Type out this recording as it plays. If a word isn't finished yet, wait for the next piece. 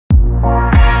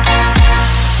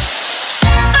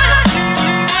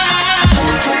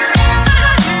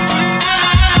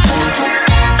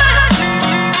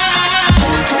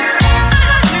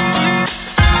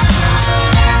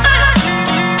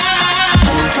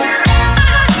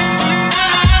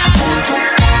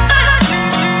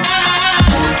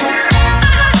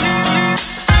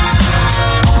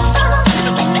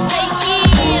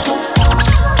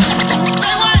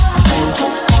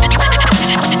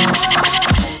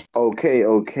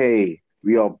Okay.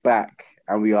 We are back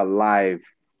and we are live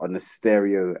on the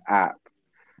Stereo app.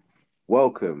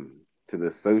 Welcome to the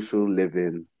Social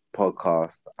Living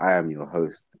Podcast. I am your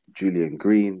host, Julian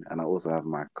Green, and I also have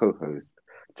my co-host,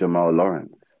 Jamal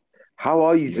Lawrence. How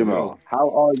are you, Yo, Jamal? How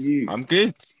are you? I'm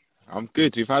good. I'm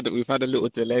good. We've had a little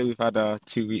delay. We've had a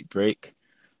 2 week break.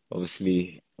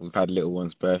 Obviously, we've had little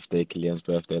one's birthday, Killian's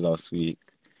birthday last week.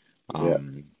 Yeah,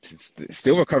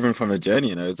 Still recovering from the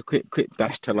journey, It was a quick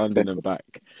dash to London and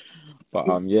back. But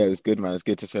yeah, it was good, man. It's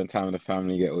good to spend time with the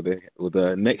family, get all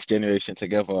the next generation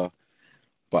together.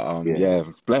 But yeah. yeah,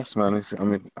 blessed, man.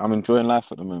 I'm enjoying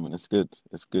life at the moment. It's good.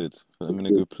 It's good. I'm It's in a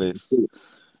good. good It's place. good.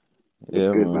 It's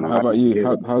Yeah, good, man. man. I'm How happy about to you? hear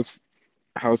How, that.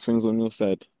 how's things on your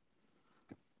side?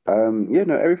 Yeah,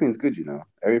 no, everything's good.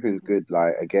 Everything's good.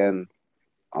 Like again,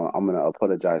 I'm gonna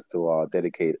apologize to our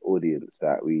dedicated audience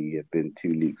that we have been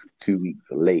 2 weeks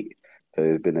late. So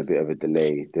there's been a bit of a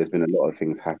delay. There's been a lot of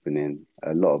things happening,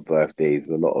 a lot of birthdays,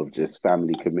 a lot of just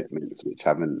family commitments, which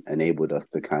haven't enabled us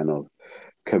to kind of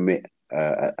commit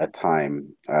a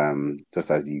time.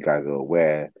 Just as you guys are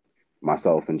aware,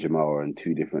 myself and Jamal are in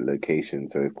two different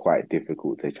locations, so it's quite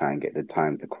difficult to try and get the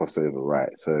time to cross over,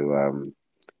 right? So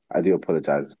I do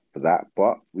apologize for that,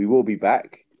 but we will be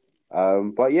back.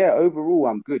 But yeah, overall,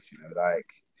 I'm good. Like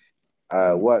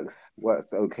Mm.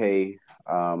 works okay.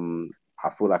 I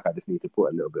feel like I just need to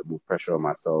put a little bit more pressure on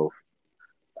myself.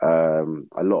 A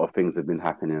lot of things have been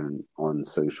happening on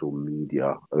social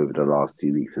media over the last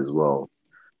 2 weeks as well.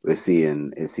 We're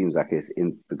seeing it seems like it's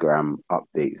Instagram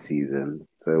update season,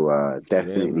 so Yeah,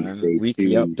 definitely man. stay Weekly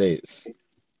tuned. updates.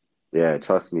 Yeah,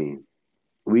 trust me.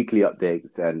 Weekly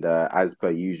updates, and as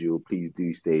per usual, please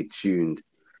do stay tuned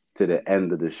to the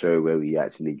end of the show where we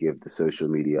actually give the social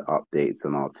media updates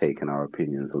and our take and our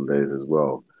opinions on those as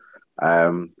well.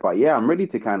 But yeah, I'm ready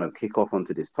to kind of kick off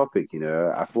onto this topic.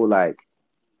 I feel like,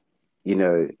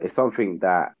 it's something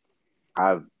that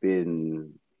I've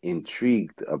been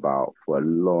intrigued about for a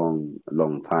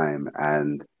long time.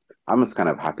 And I'm just kind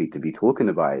of happy to be talking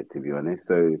about it, to be honest.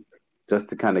 So just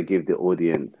to kind of give the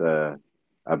audience a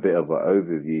bit of an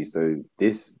overview. So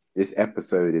this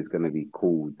episode is going to be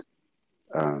called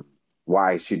um,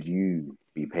 why should you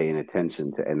be paying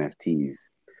attention to NFTs?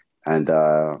 And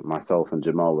myself and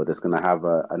Jamal were just going to have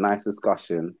a nice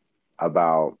discussion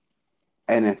about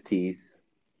NFTs.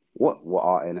 What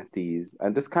are NFTs?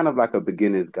 And just kind of like a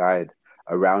beginner's guide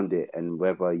around it, and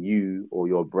whether you or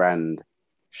your brand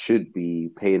should be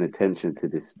paying attention to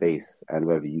this space, and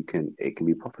whether it can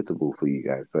be profitable for you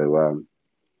guys. So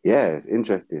yeah, it's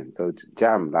interesting. So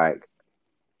Jam, like,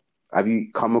 have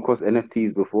you come across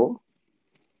NFTs before?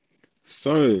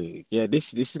 So yeah,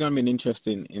 this is gonna be an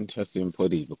interesting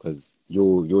poddy because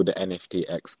you're the NFT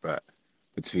expert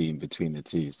between the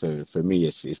two. So for me,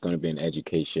 it's gonna be an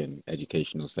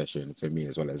educational session for me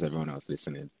as well as everyone else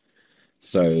listening.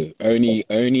 So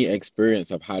only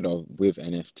experience I've had of with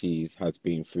NFTs has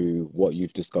been through what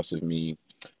you've discussed with me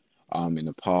in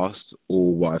the past,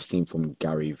 or what I've seen from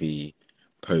Gary V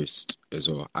post as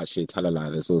well. Actually, tell a lie,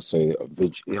 there's also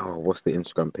what's the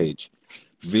Instagram page?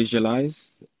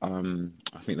 Visualize. I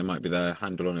think there might be their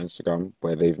handle on Instagram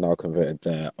where they've now converted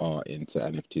their art into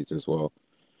NFTs as well,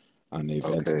 and they've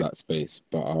entered Okay. that space.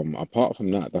 But apart from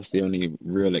that, that's the only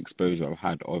real exposure I've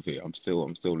had of it. I'm still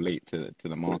late to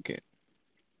the market.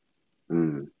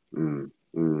 Mm,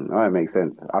 Oh, it makes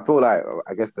sense. I feel like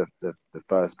I guess the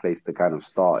first place to kind of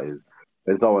start is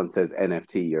when someone says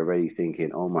NFT, you're already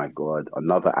thinking, oh my God,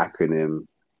 another acronym.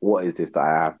 What is this that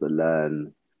I have to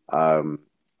learn? Um,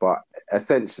 but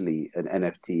essentially, an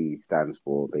NFT stands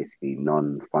for basically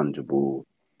non-fungible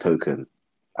token,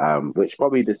 which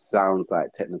probably just sounds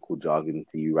like technical jargon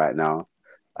to you right now.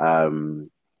 Um,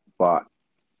 but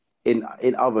in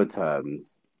other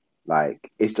terms,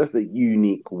 like it's just a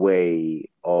unique way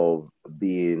of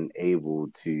being able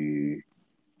to,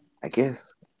 I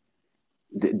guess,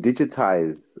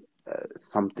 digitize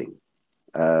something.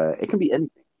 It can be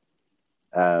anything,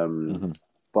 um, Hmm.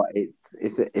 but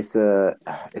it's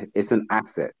an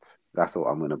asset. That's what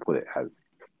I'm going to put it as.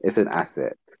 It's an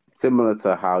asset, similar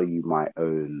to how you might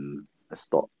own a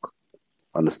stock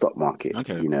on the stock market.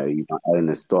 Okay. You might own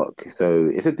a stock, so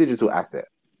it's a digital asset.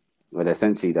 But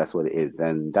essentially, that's what it is.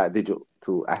 And that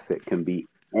digital asset can be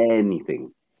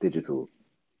anything digital.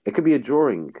 It could be a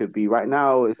drawing. It could be right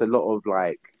now, it's a lot of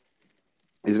like,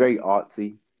 it's very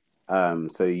artsy.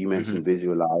 So you Hmm. mentioned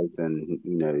visualize, and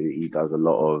he does a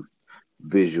lot of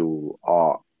visual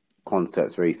art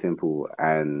concepts, very simple.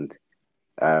 And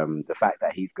the fact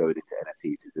that he's going into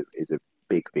NFTs is a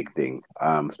big thing,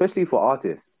 especially for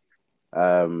artists.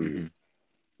 Um, Hmm.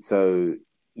 so,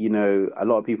 a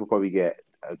lot of people probably get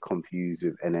confused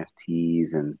with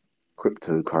NFTs and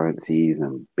cryptocurrencies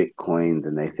and bitcoins,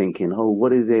 and they're thinking, oh,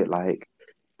 what is it like?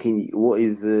 What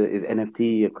is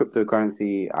NFT a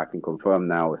cryptocurrency? I can confirm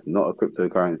now it's not a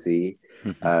cryptocurrency.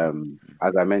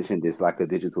 As I mentioned, it's like a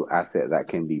digital asset that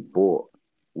can be bought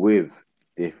with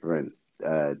different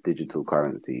digital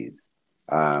currencies.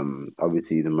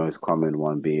 Obviously, the most common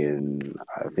one being,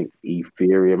 I think,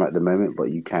 Ethereum at the moment,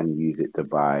 but you can use it to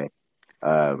buy.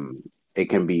 Um, it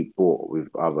can be bought with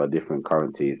other different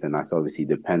currencies, and that's obviously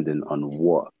dependent on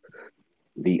what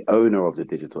the owner of the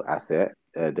digital asset,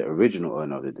 the original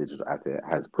owner of the digital asset,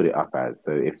 has put it up as.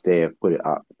 So if they have put it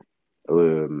up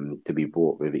to be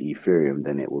bought with Ethereum,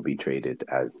 then it will be traded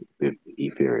as with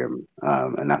Ethereum,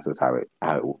 and that's just how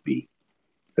it will be.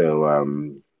 So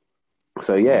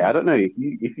so yeah, I Yeah. don't know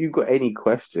if you've got any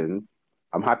questions.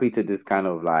 I'm happy to just kind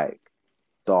of like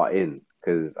start in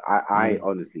because I Mm,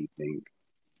 honestly think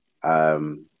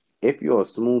if you're a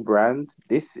small brand,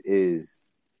 this is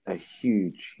a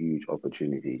huge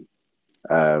opportunity.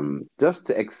 Just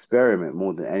to experiment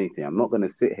more than anything. I'm not going to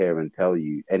sit here and tell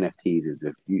you NFTs is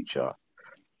the future,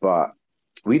 but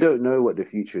we don't know what the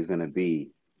future is going to be.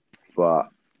 But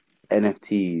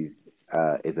NFTs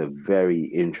is a very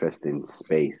interesting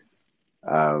space,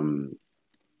 um,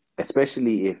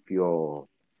 especially if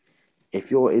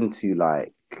you're into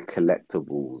like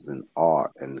collectibles and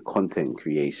art and content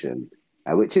creation,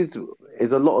 which is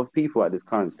a lot of people at this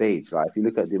current stage. Like if you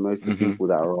look at the most of the hmm people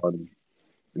that are on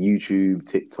YouTube,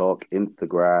 TikTok,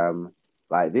 Instagram,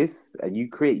 like this, and you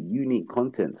create unique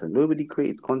content. So nobody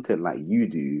creates content like you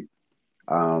do.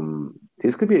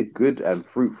 This could be a good and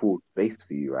fruitful space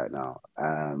for you right now.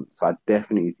 So I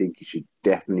definitely think you should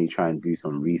definitely try and do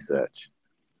some research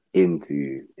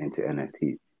into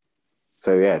NFTs.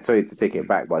 So yeah, sorry to take it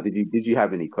back, but did you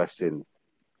have any questions?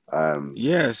 Um,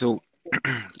 Yeah, so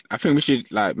I think we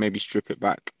should like maybe strip it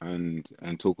back and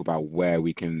talk about where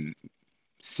we can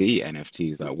see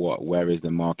NFTs. Like where is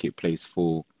the marketplace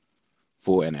for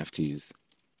NFTs?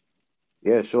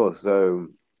 yeah, sure. So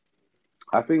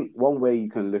I think one way you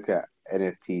can look at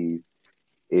NFTs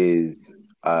is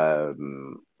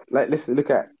like let's look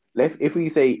at let if we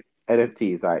say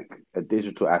NFT is like a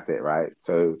digital asset, right?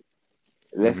 So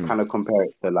let's Hmm kind of compare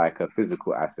it to like a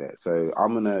physical asset. So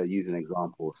I'm gonna use an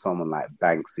example of someone like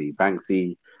Banksy.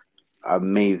 Banksy,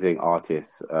 amazing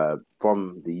artist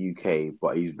from the UK,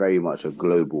 but he's very much a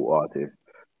global artist,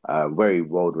 very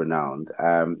world renowned.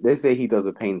 Let's say he does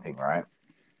a painting, right?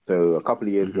 So a couple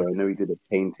of years ago, hmm I know he did a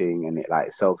painting and it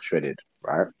like self shredded,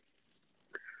 right?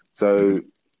 hmm So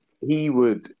he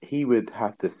would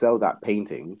have to sell that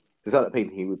painting. To sell that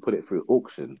painting, he would put it through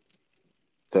auction.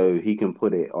 So he can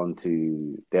put it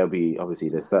onto. There'll be obviously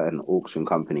there's certain auction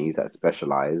companies that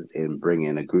specialize in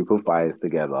bringing a group of buyers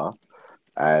together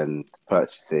and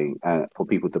purchasing and for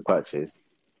people to purchase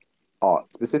art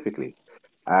specifically.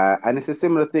 And it's a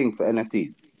similar thing for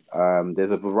NFTs.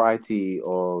 There's a variety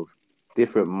of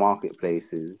different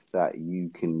marketplaces that you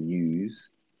can use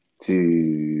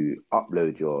to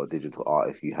upload your digital art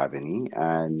if you have any,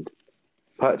 and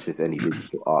purchase any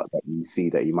digital art that you see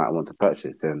that you might want to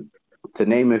purchase. And to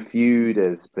name a few,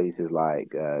 there's places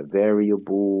like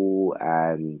Variable,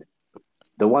 and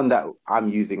the one that I'm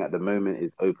using at the moment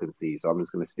is OpenSea. So I'm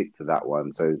just going to stick to that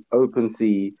one. So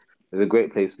OpenSea is a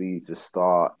great place for you to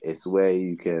start. It's where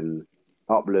you can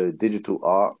upload digital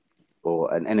art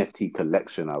or an NFT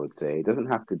collection, I would say. It doesn't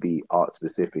have to be art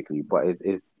specifically, but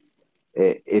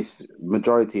it's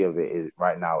majority of it is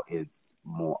right now is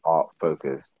more art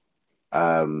focused.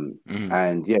 hmm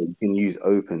And yeah, you can use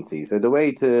OpenSea. So the way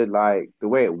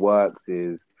it works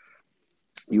is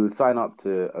you would sign up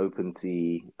to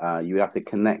OpenSea. You would have to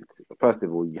connect. First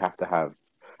of all, you have to have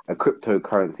a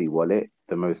cryptocurrency wallet.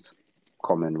 The most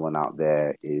common one out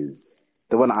there is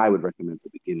the one I would recommend for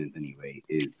beginners anyway,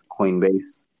 is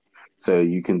Coinbase. So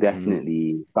you can hmm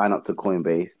definitely sign up to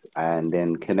Coinbase and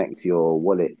then connect your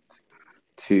wallet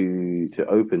to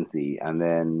OpenSea, and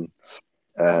then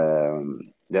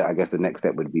yeah, I guess the next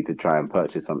step would be to try and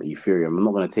purchase some Ethereum. I'm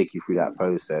not going to take you through that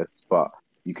process, but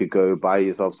you could go buy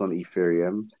yourself some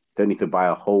Ethereum. Don't need to buy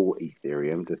a whole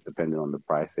Ethereum, just depending on the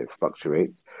price, it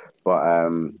fluctuates. But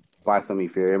buy some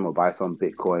Ethereum or buy some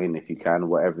Bitcoin if you can,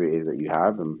 whatever it is that you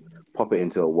have, and pop it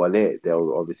into a wallet. There's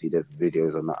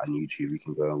videos on that on YouTube you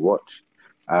can go and watch.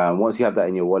 Once you have that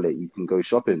in your wallet, you can go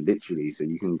shopping literally. So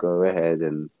you can go ahead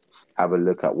and have a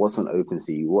look at what's on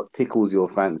OpenSea, what tickles your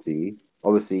fancy.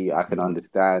 Obviously, I can hmm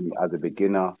understand as a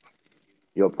beginner,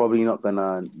 you're probably not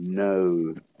gonna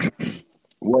know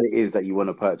what it is that you want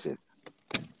to purchase,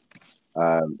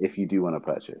 if you do want to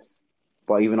purchase.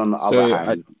 But even on the other So I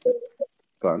hand,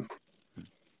 go on.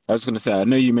 I was gonna say, I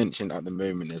know you mentioned at the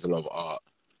moment there's a lot of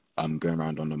art going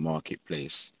around on the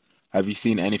marketplace. Have you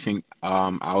seen anything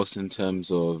else in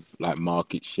terms of like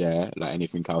market share, like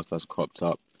anything else that's cropped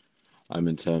up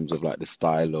in terms of like the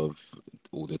style of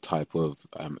or the type of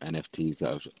NFTs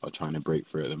that are trying to break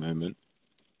through at the moment?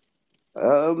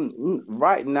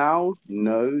 Right now,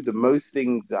 no. The most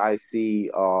things I see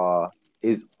are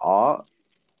is art.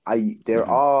 I There Hmm.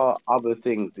 are other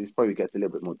things. This probably gets a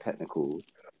little bit more technical.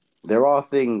 There are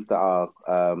things that are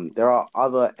there are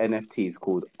other NFTs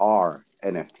called R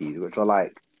NFTs, which are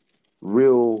like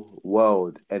real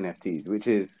world NFTs, which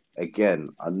is again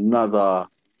another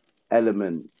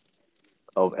element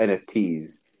of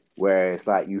NFTs where it's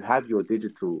like you have your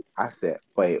digital asset,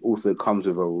 but it also comes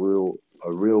with a real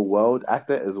world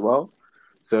asset as well.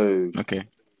 So Okay.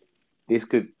 this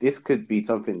could be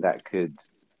something that could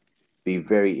be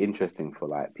very interesting for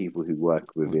like people who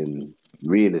work within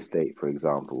real estate, for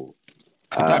example.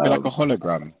 Could that be like a Um,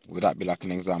 hologram? Would that be like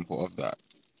an example of that?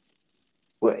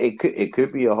 well, it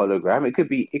could be a hologram. It could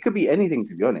be anything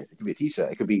to be honest. It could be a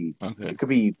t-shirt. Okay. It could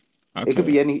be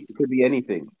Okay. it could be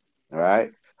anything, all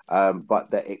right?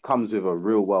 But that it comes with a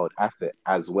real world asset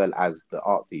as well as the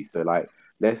art piece. So like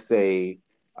let's say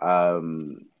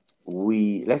um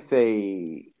let's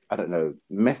say I don't know,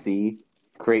 Messi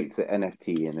creates an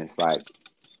NFT and it's like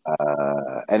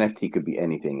NFT could be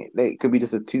anything. It could be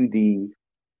just a 2D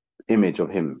image of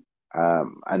him.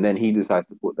 And then he decides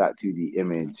to put that 2D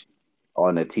image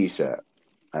on a t-shirt.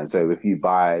 And so if you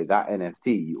buy that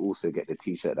NFT, you also get the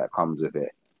t-shirt that comes with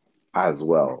it as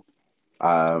well.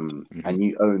 Hmm. And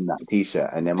you own that t-shirt.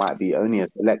 And there might be only a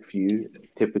select few.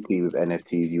 Typically with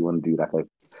NFTs, you want to do like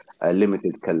a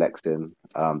limited collection,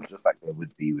 just like there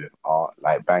would be with art.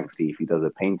 Like Banksy, if he does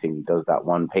a painting, he does that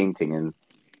one painting and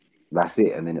that's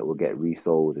it. And then it will get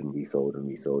resold and resold and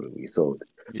resold and resold.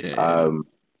 Yeah, yeah. Um,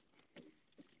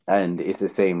 And it's the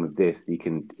same with this. You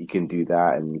can do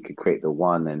that, and you can create the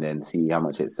one, and then see how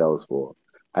much it sells for.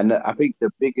 And I think the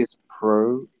biggest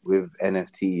pro with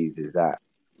NFTs is that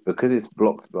because it's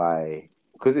blocked by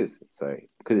because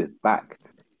it's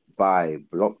backed by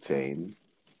blockchain,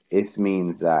 it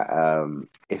means that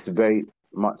it's very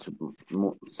much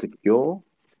more secure.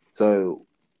 So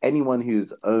anyone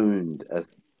who's owned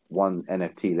one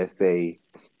NFT, let's say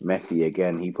Messi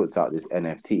again, he puts out this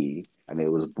NFT and it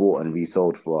was bought and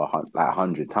resold for like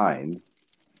 100 times,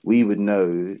 we would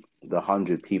know the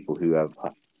 100 people who have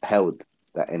held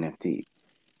that NFT,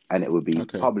 and it would be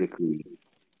Okay. publicly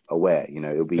aware. You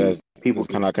know, it'll be people There's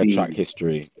could kind of like a see track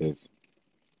history. There's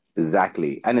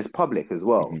exactly, and it's public as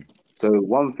well. hmm So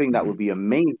one thing that hmm would be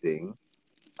amazing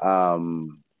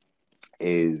um,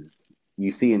 is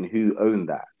you seeing who owned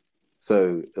that.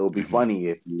 So it'll be hmm funny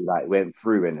if you like went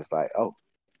through and it's like, oh,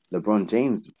 LeBron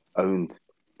James owned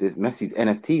this Messi's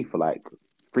NFT for like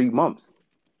 3 months,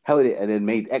 held it and then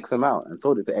made X amount and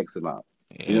sold it for X amount.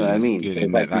 You know what I It's mean? good, So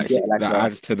it's and like you get like that a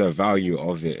adds to the value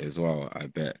of it as well. I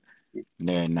bet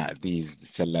knowing that these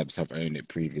celebs have owned it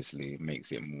previously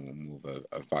makes it more of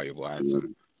a valuable item.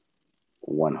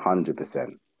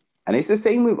 100%. And it's the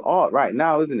same with art right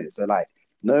now, isn't it? So like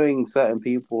knowing certain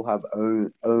people have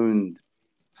owned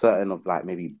certain of like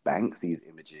maybe Banksy's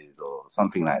images or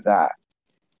something like that,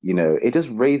 you know, it just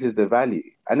raises the value.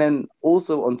 And then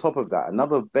also on top of that,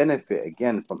 another benefit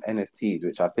again from NFTs,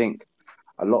 which I think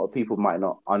a lot of people might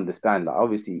not understand. Like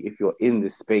obviously, if you're in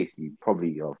this space, you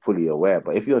probably are fully aware.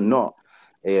 But if you're not,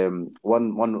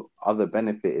 one other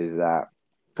benefit is that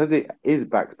because it is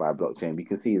backed by a blockchain, we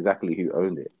can see exactly who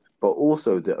owned it. But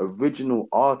also, the original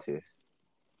artist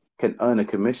can earn a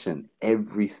commission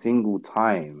every single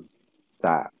time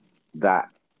that that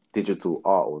digital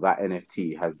art or that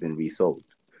NFT has been resold.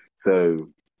 So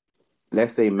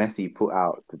let's say Messi put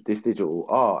out this digital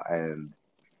art and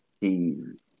he,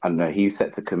 I don't know, he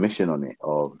sets a commission on it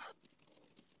of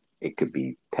it could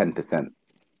be 10%,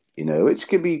 you know, which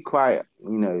could be quite,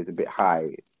 you know, it's a bit high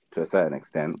to a certain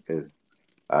extent because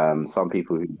some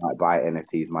people who might buy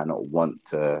NFTs might not want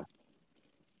to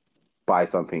buy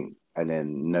something and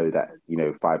then know that, you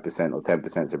know, 5% or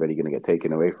 10% is already going to get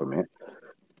taken away from it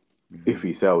if Hmm.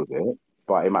 he sells it.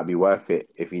 But it might be worth it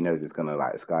if he knows it's gonna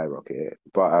like skyrocket.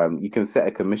 But you can set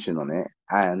a commission on it,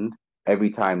 and every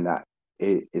time that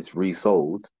it is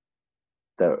resold,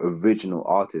 the original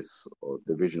artist or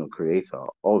the original creator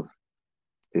of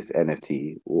this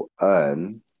NFT will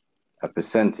earn a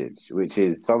percentage, which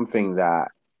is something that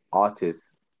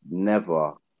artists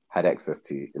never had access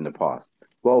to in the past.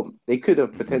 Well, they could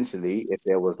have Hmm. potentially if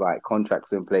there was like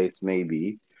contracts in place,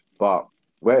 maybe, but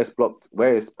where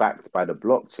it's backed by the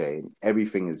blockchain,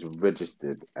 everything is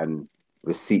registered and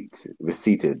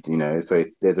receipted, you know. So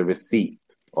there's a receipt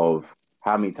of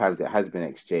how many times it has been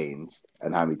exchanged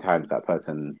and how many times that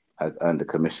person has earned a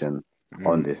commission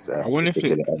on Mm. this I wonder if it,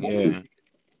 particular NFT. yeah.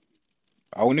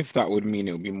 I wonder if that would mean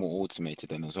it would be more automated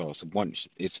then as well. So once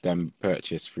it's then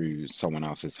purchased through someone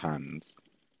else's hands,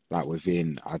 like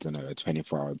within, I don't know, a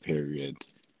 24-hour period,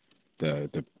 the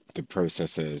the the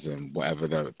processors and whatever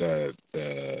the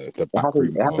back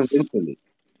room It of happens instantly.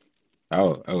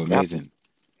 It happens, amazing.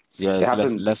 So yeah, it it's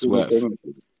happens less work.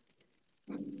 simultaneously.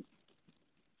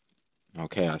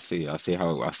 Okay, I see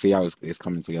how it's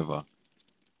coming together.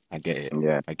 I get it.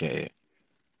 Yeah, I get it.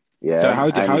 So yeah,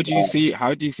 how and do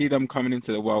you see them coming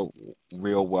into the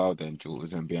real world then,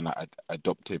 Jules, and being like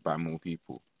adopted by more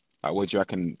people? Like, what do you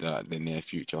reckon the near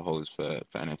future holds for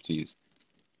NFTs?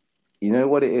 you know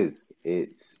what it is?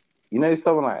 It's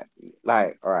someone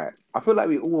like all right. I feel like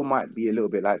we all might be a little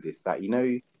bit like this. Like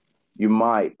you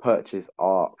might purchase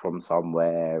art from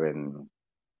somewhere and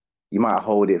you might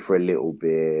hold it for a little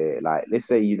bit. Like let's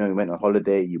say you went on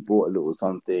holiday, you bought a little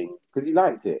something because you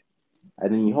liked it,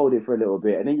 and then you hold it for a little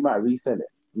bit, and then you might resell it.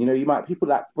 You might people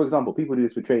like for example, people do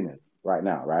this with trainers right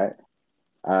now, right?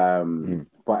 Mm,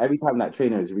 But every time that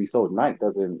trainer is resold, Nike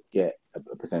doesn't get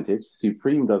a percentage,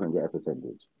 Supreme doesn't get a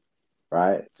percentage,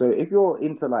 right? So if you're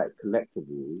into like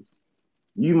collectibles,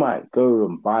 you might go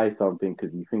and buy something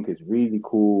because you think it's really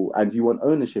cool and you want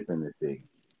ownership in this thing.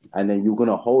 And then you're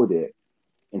gonna hold it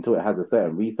until it has a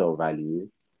certain resale value,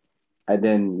 and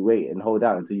then wait and hold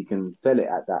out until you can sell it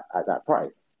at that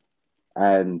price.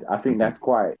 And I think hmm that's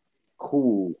quite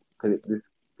cool because this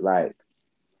like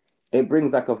it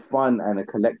brings like a fun and a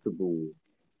collectible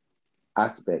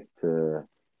aspect to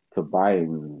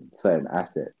buying certain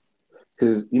assets.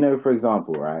 Because for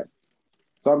example, right?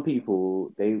 Some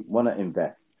people they want to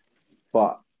invest,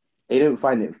 but they don't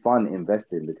find it fun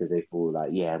investing because they feel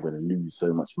like, yeah, I'm going to lose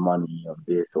so much money on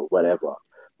this or whatever.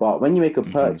 But when you make a hmm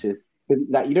purchase,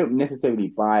 like you don't necessarily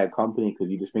buy a company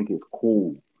because you just think it's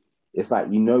cool. It's like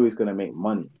it's going to make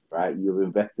money, right? You've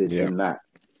invested Yeah. in that.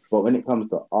 But when it comes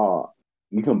to art,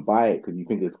 you can buy it because you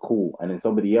think it's cool, and then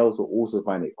somebody else will also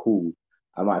find it cool.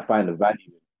 I might find a value,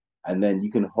 in it, and then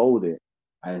you can hold it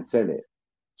and sell it.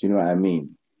 Do you know what I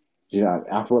mean?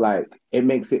 I feel like it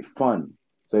makes it fun.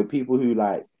 So people who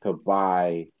like to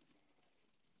buy,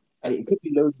 it could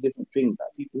be loads of different things.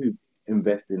 Like people who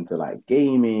invest into like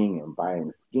gaming and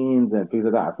buying skins and things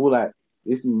like that. I feel like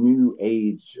this new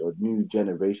age or new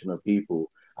generation of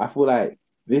people, I feel like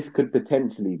this could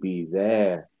potentially be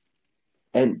their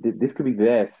and this could be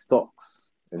their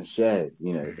stocks and shares,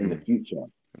 in the hmm future.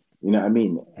 You know what I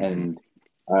mean? hmm And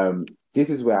this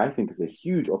is where I think is a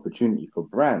huge opportunity for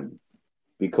brands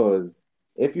because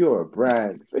if you're a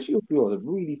brand, especially if you're a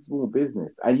really small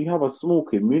business and you have a small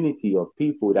community of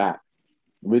people that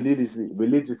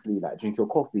religiously like drink your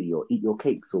coffee or eat your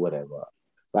cakes or whatever,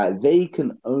 like they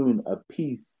can own a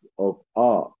piece of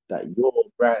art that your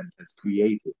brand has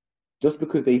created just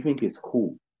because they think it's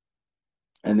cool,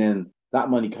 and then that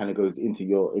money kind of goes into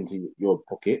your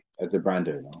pocket as a brand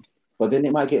owner. But then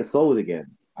it might get sold again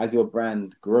as your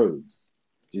brand grows.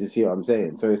 Do you see what I'm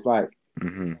saying? So it's like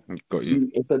hmm Got you.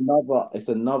 it's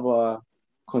another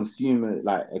consumer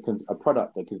like a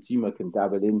product that consumer can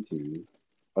dabble into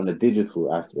on a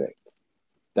digital aspect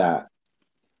that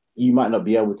you might not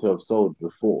be able to have sold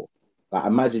before. Like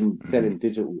imagine hmm selling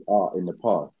digital art in the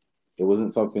past. It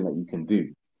wasn't something that you can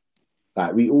do.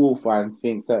 Like we all find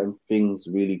things, certain things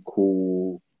really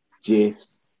cool,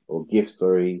 gifs or gifts,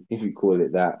 sorry, if you call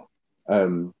it that.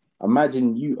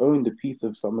 Imagine you owned a piece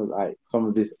of some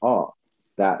of this art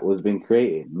that was being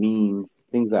created, memes,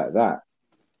 things like that.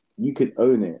 You could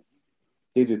own it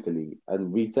digitally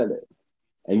and resell it.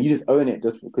 And you just own it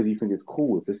just because you think it's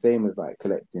cool. It's the same as like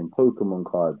collecting Pokemon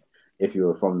cards if you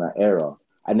were from that era.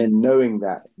 And then knowing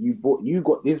that you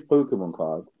got this Pokemon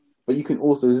card, but you can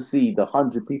also see the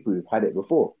 100 people who've had it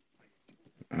before.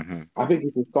 hmm I think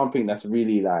this is something that's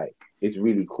really like it's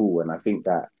really cool, and I think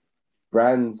that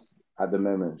brands at the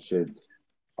moment should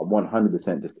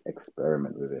 100% just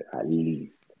experiment with it at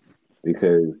least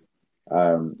because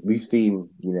we've seen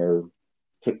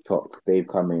TikTok, they've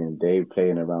come in, they've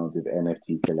playing around with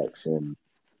NFT collection.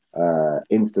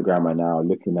 Instagram are now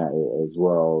looking at it as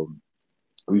well.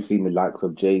 We've seen the likes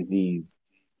of Jay Z's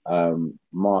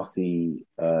Marcy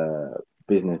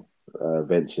business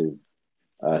ventures,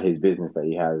 his business that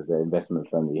he has, the investment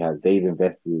fund that he has. They've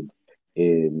invested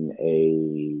in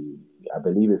I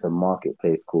believe it's a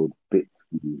marketplace called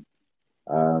Bitski.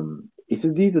 It's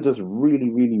just, these are just really,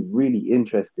 really, really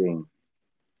interesting.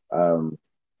 Um,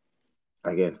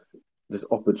 I guess just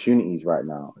opportunities right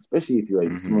now, especially if you're a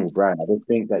hmm small brand. I don't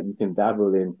think that you can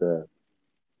dabble into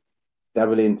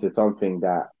something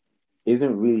that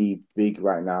isn't really big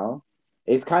right now,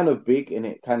 it's kind of big and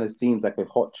it kind of seems like a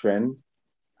hot trend,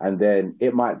 and then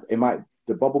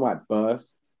the bubble might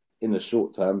burst in the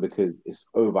short term because it's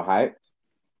overhyped.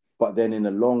 But then in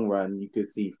the long run, you could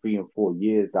see 3 and 4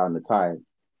 years down the time,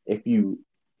 if you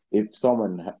if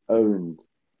someone owned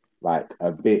like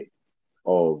a bit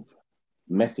of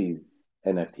Messi's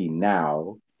NFT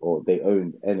now, or they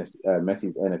owned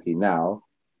Messi's NFT now,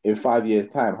 in 5 years'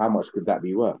 time, how much could that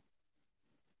be worth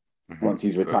once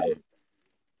he's Got retired? you.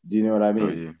 Do you know what I Got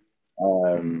mean? you.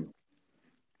 Mm. Um,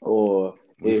 or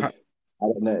We've if had. I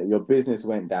don't know, your business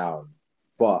went down,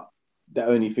 but the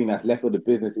only thing that's left of the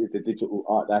business is the digital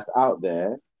art that's out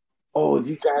there. Oh, do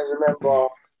you guys remember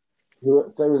who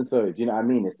so and so? Do you know what I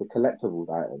mean? It's a collectibles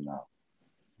item now,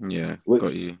 Yeah. which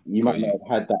Got you. you might Got not you.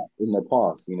 have had that in the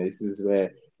past. You know, this is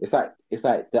where it's like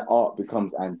the art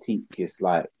becomes antique. It's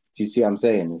like, do you see what I'm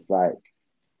saying? It's like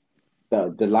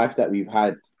the life that we've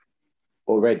had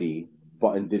already,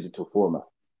 but in digital format.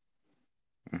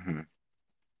 hmm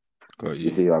Got You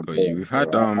you. see what I'm Got you. saying? We've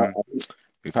had So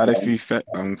we've had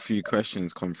a um, few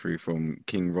questions come through from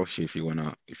King Roshi if you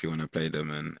wanna play them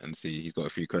and see he's got a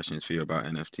few questions for you about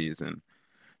NFTs and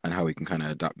how we can kind of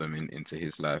adapt them into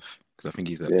his life because I think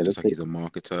yeah, it looks let's like take. he's a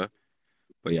marketer.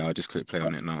 But yeah, I'll just click play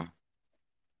on it now.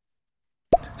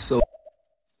 So,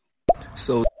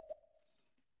 so,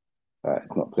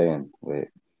 It's not playing. Wait.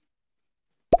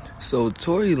 so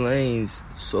Tory Lanez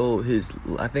sold his,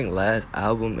 I think, last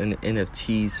album in the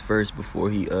NFTs first before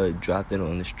he dropped it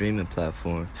on the streaming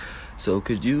platform. So,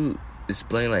 could you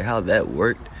explain like how that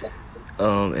worked,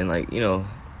 and like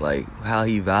like how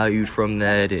he valued from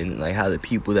that, and like how the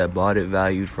people that bought it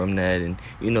valued from that, and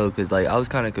because like I was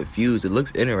kind of confused. It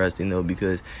looks interesting though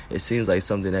because it seems like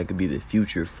something that could be the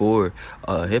future for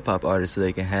hip hop artists, so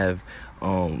they can have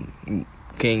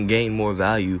can gain more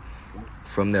value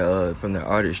from their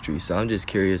artistry. So I'm just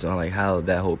curious on like how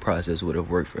that whole process would have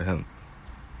worked for him.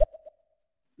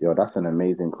 Yo, that's an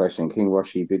amazing question. King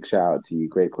Roshi, big shout out to you.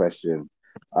 Great question.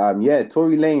 Yeah,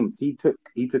 Tory Lanez, he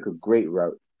took a great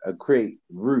route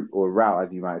or route,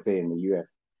 as you might say in the US.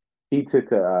 He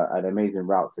took an amazing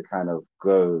route to kind of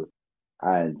go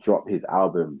and drop his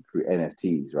album through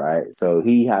NFTs, right? So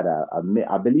he had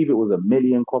I believe it was 1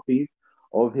 million copies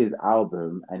of his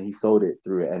album, and he sold it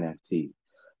through an NFT.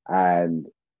 And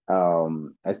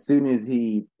as soon as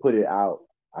he put it out,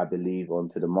 I believe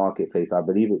onto the marketplace, I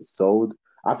believe it sold.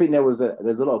 I think there's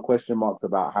a lot of question marks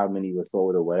about how many were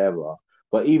sold or whatever.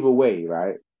 But either way,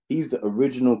 right? He's the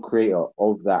original creator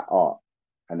of that art.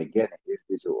 And again, it's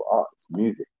digital art, it's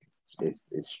music, it's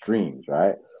streams,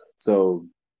 right? So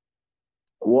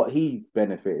what he's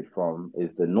benefited from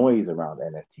is the noise around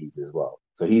NFTs as well.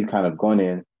 So he's kind of gone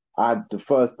in. I'm the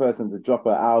first person to drop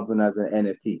an album as an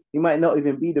NFT. He might not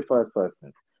even be the first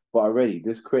person, but already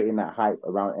just creating that hype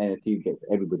around NFTs gets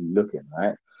everybody looking,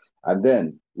 right? And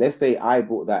then let's say I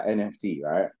bought that NFT,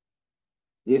 right?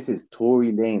 This is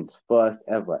Tory Lane's first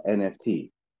ever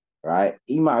NFT, right?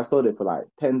 He might have sold it for like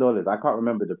 $10. I can't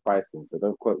remember the pricing, so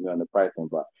don't quote me on the pricing,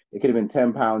 but it could have been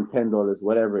 £10, $10,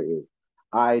 whatever it is.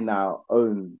 I now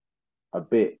own a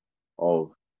bit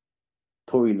of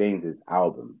Tory Lanez's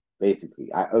album.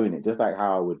 Basically, I own it, just like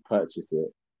how I would purchase it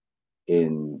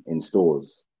in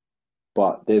stores.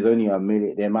 But there's only 1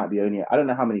 million. There might be only I don't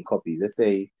know how many copies. Let's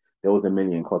say there was 1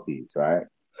 million copies, right?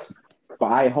 But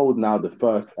I hold now the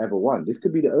first ever one. This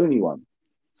could be the only one.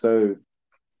 So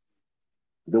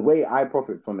the way I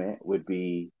profit from it would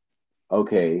be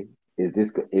okay, is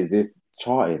this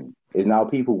charting? Is now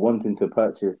people wanting to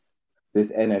purchase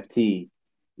this NFT,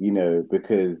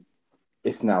 because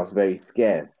it's now very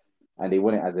scarce and they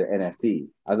want it as an NFT,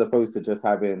 as opposed to just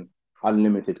having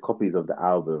unlimited copies of the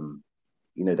album,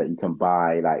 that you can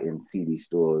buy like in CD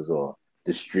stores or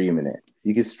just streaming it.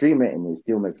 You can stream it and it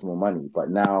still makes more money. But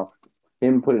now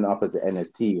him putting it up as an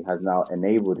NFT has now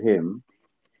enabled him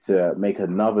to make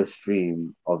another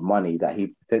stream of money that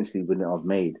he potentially wouldn't have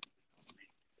made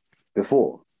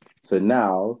before. So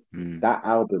now Mm. that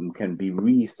album can be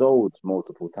resold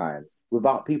multiple times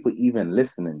without people even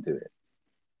listening to it.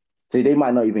 So they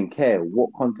might not even care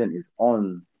what content is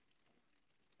on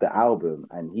the album,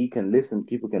 and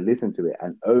people can listen to it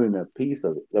and own a piece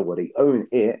of it. Yeah, well, they own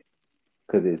it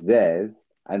because it's theirs.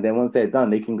 And then once they're done,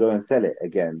 they can go and sell it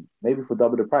again, maybe for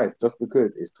double the price, just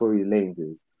because it's Tory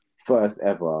Lanez's first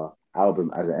ever album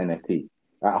as an NFT.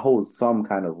 That holds some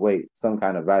kind of weight, some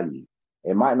kind of value.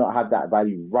 It might not have that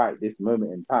value right this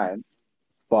moment in time,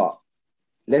 but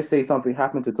let's say something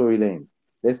happened to Tory Lanez.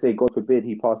 Let's say, God forbid,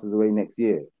 he passes away next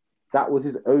year. That was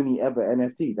his only ever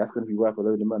NFT. That's going to be worth a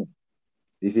load of money.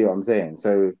 Do you see what I'm saying?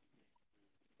 So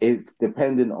it's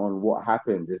dependent on what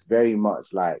happens. It's very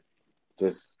much like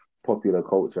just popular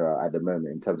culture at the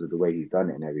moment in terms of the way he's done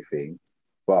it and everything,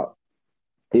 but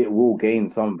it will gain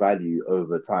some value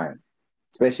over time,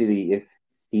 especially if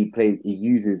he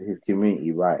uses his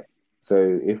community right.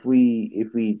 So if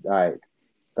we like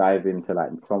dive into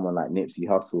like someone like Nipsey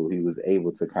Hussle who was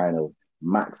able to kind of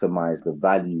maximize the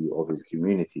value of his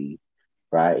community,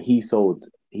 right? He sold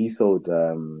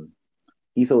albums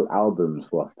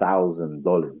for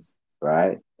 $1,000,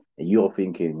 right? And you're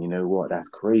thinking, you know what, that's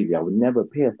crazy. I would never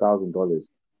pay $1,000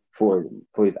 for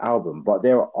his album. But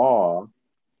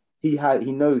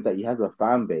he knows that he has a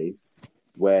fan base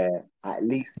where at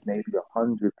least maybe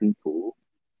 100 people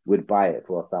would buy it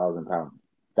for £1,000.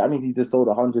 That means he just sold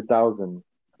 100,000.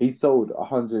 He sold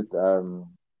 100.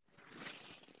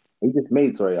 He just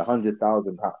made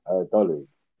 $100,000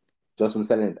 just from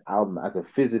selling his album as a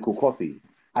physical copy,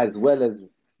 as well as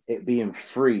it being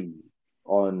free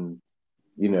on,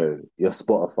 your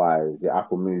Spotify's, your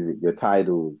Apple Music, your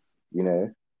Tidals,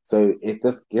 So it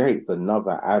just creates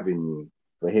another avenue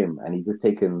for him. And he's just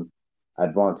taken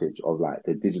advantage of like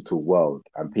the digital world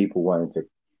and people wanting to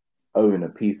own a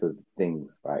piece of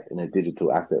things like in a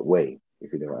digital asset way,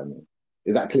 if you know what I mean.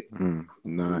 Is that clear?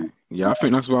 No, yeah, I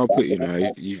think that's where I'll put you now.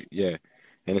 Yeah,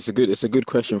 and it's a good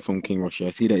question from King Roshi.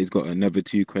 I see that he's got another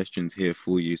two questions here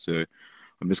for you, so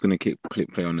I'm just gonna click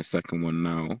play on the second one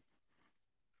now.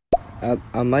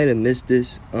 I might have missed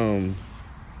this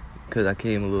because I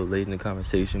came a little late in the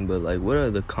conversation, but like, what are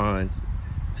the cons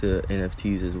to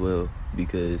NFTs as well?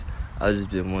 Because I've just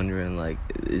been wondering, like,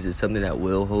 is it something that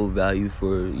will hold value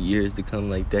for years to come,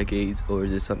 like decades, or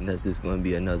is it something that's just going to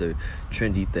be another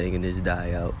trendy thing and just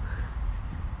die out?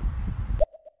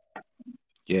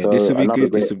 Yeah, this So would be another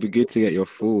good. great This would be good to get your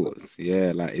thoughts.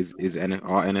 Yeah, like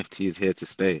our NFTs here to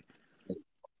stay?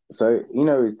 So,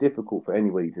 it's difficult for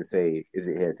anybody to say, is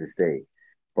it here to stay?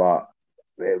 But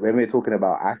when we're talking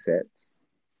about assets,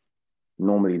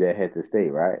 normally they're here to stay,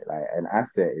 right? Like an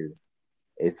asset is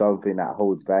something that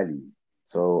holds value.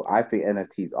 So I think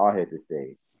NFTs are here to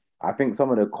stay. I think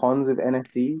some of the cons of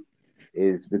NFTs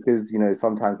is because,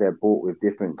 sometimes they're bought with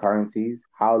different currencies.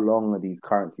 How long are these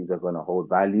currencies are going to hold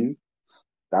value?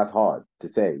 That's hard to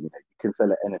say. You can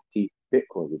sell an NFT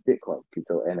Bitcoin with Bitcoin. You can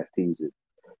sell NFTs with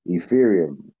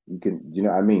Ethereum. You can, do you know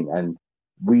what I mean? And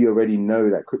we already know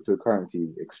that cryptocurrency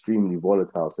is extremely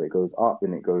volatile, so it goes up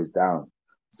and it goes down.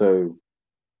 So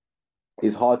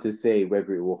it's hard to say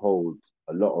whether it will hold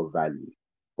a lot of value.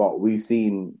 But we've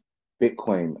seen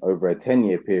Bitcoin over a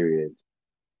 10-year period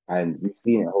and we've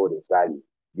seen it hold its value.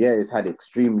 Yeah, it's had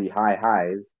extremely high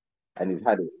highs and it's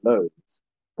had its lows,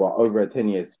 but over a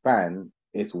 10-year span,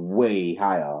 it's way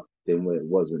higher than what it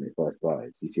was when it first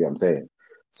started. You see what I'm saying?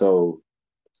 So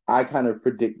I kind of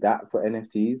predict that for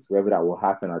NFTs. Whether that will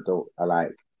happen, I don't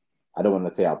want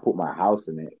to say I'll put my house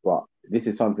in it, but this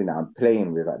is something that I'm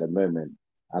playing with at the moment,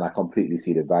 and I completely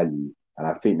see the value. And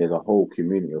I think there's a whole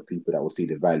community of people that will see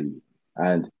the value.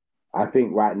 And I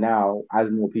think right now,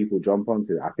 as more people jump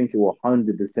onto it, I think it will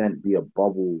 100% be a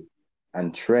bubble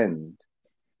and trend,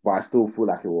 but I still feel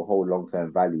like it will hold long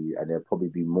term value, and there'll probably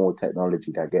be more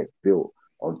technology that gets built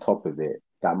on top of it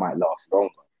that might last longer.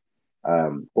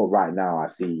 But right now, I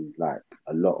see like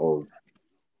a lot of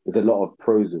there's a lot of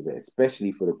pros with it,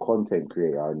 especially for the content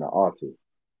creator and the artist.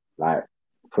 Like,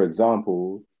 for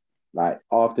example, like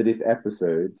after this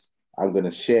episode, I'm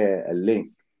gonna share a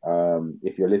link.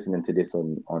 If you're listening to this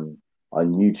on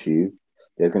YouTube,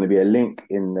 there's gonna be a link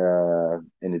in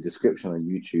the description on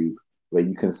YouTube where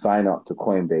you can sign up to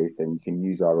Coinbase and you can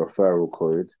use our referral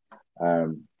code.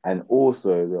 And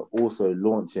also, we're also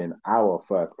launching our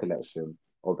first collection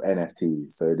of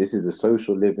NFTs. So this is the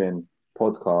Social Living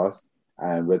podcast,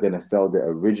 and we're gonna sell the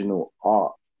original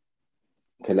art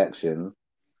collection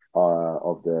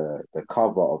of the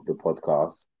cover of the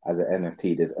podcast as an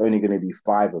NFT. There's only going to be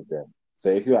five of them. So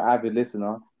if you're an avid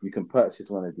listener, you can purchase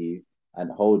one of these and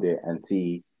hold it and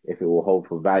see if it will hold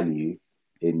for value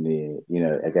in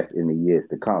I guess in the years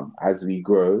to come. As we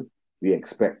grow, we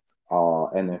expect our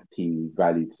NFT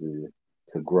value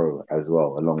to grow as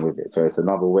well along with it. So it's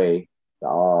another way that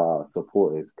our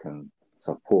supporters can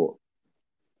support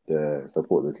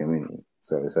the community.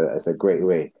 So it's a great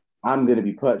way. I'm gonna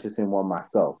be purchasing one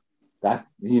myself. That's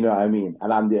what I mean,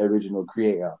 and I'm the original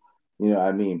creator. You know what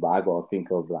I mean? But I gotta think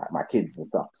of like my kids and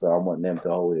stuff, so I want them to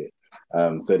hold it,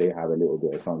 so they have a little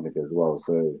bit of something as well.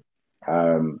 So,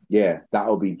 yeah,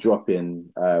 that'll be dropping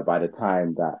by the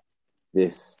time that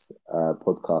this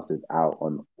podcast is out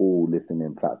on all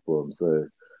listening platforms. So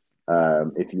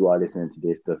if you are listening to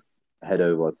this, just head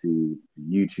over to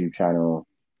the YouTube channel,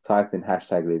 type in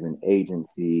hashtag living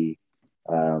agency,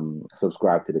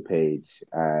 subscribe to the page,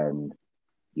 and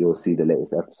you'll see the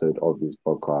latest episode of this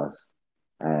podcast,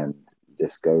 and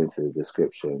just go into the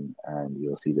description and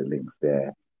you'll see the links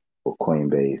there for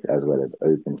Coinbase as well as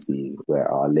OpenSea,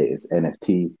 where our latest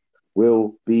NFT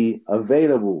will be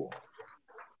available.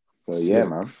 So yeah, Sick,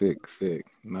 man. sick, sick.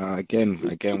 Nah, again,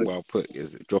 well put.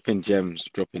 Is dropping gems,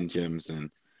 and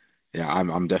yeah,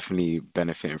 I'm definitely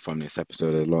benefiting from this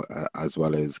episode a lot, as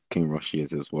well as King Roshi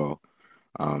is as well.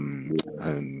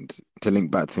 And to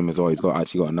link back to him as well, he's got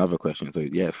actually got another question. So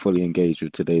yeah, fully engaged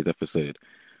with today's episode.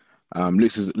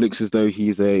 Looks as though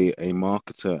he's a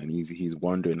marketer, and he's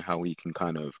wondering how he can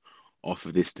kind of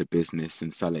offer this to business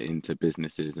and sell it into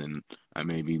businesses, and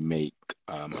maybe make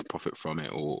a profit from it,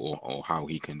 or how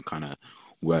he can kind of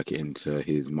work it into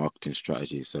his marketing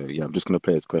strategy. So yeah, I'm just gonna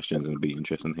play his questions, and it'll be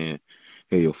interesting to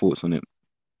hear your thoughts on it.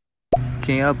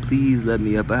 Can y'all please let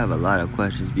me up? I have a lot of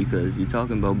questions because you're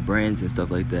talking about brands and stuff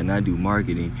like that, and I do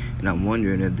marketing, and I'm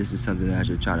wondering if this is something that I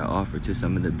should try to offer to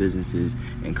some of the businesses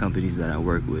and companies that I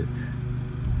work with.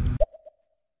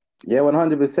 Yeah,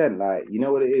 100%. Like, you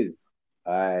know what it is?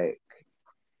 Like,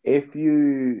 if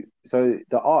you, so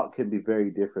the art can be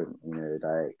very different, you know,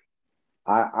 like,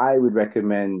 I would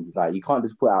recommend, like, you can't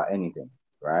just put out anything,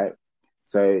 right?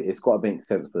 So it's got to make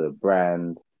sense for the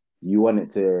brand. You want it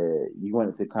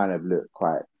to kind of look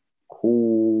quite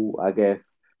cool, I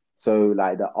guess. So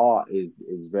like the art is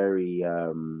very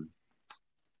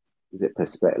is it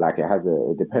perspective, like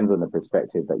it depends on the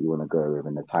perspective that you want to go with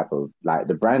and the type of like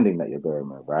the branding that you're going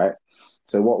with, right?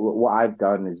 So what I've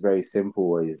done is very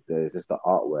simple, is there's just the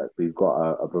artwork. We've got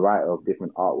a variety of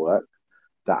different artwork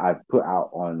that I've put out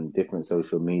on different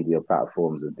social media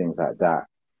platforms and things like that,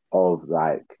 of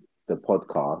like the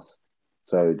podcast.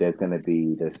 So there's going to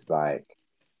be this, like,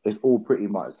 it's all pretty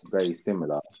much very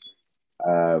similar.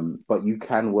 But you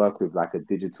can work with like a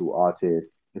digital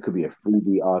artist. It could be a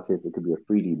 3D artist. It could be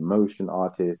a 3D motion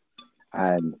artist.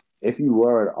 And if you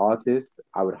were an artist,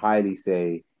 I would highly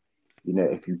say,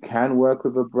 if you can work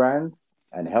with a brand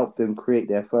and help them create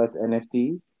their first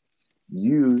NFT,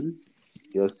 you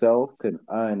yourself can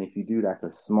earn, if you do like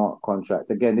a smart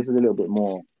contract. Again, this is a little bit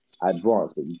more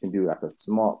advanced, but you can do like a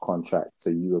smart contract. So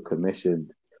you were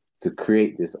commissioned to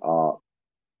create this art,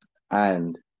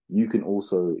 and you can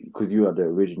also, because you are the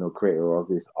original creator of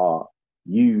this art,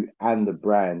 you and the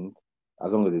brand,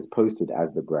 as long as it's posted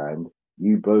as the brand,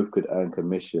 you both could earn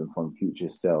commission from future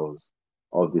sales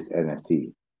of this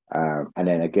NFT. And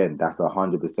then again, that's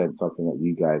 100% something that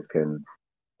you guys can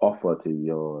offer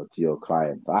to your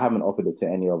clients. I haven't offered it to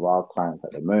any of our clients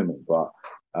at the moment, but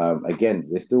again,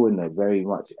 we're still in a very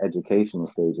much educational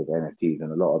stage of NFTs,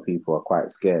 and a lot of people are quite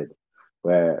scared.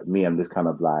 Where me, I'm just kind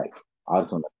of like, I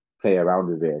just want to play around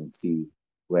with it and see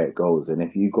where it goes. And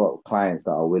if you got clients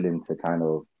that are willing to kind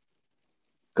of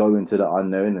go into the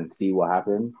unknown and see what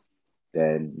happens,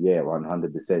 then yeah,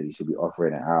 100% you should be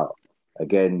offering it out.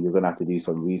 Again, you're gonna have to do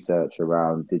some research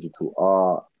around digital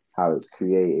art, how it's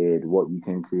created, what you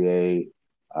can create.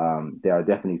 There are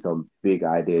definitely some big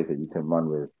ideas that you can run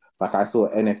with. Like I saw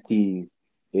NFT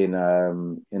in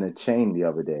a chain the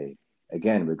other day.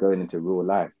 Again, we're going into real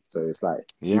life, so it's like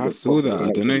you Yeah, I could saw properly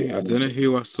that. connect with your I don't know animals.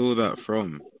 who I saw that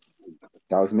from,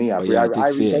 That was me. but yeah, I did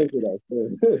I see it.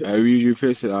 reposted that. You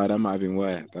posted. Oh, that might have been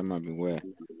where. That might have been where.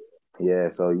 Yeah,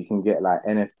 so you can get like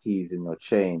NFTs in your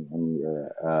chain,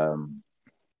 and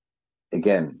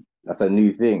again, that's a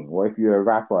new thing. What if you're a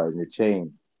rapper in the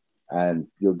chain and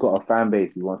you've got a fan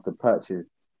base who wants to purchase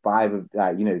five of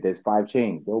that? There's five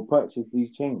chains. They'll purchase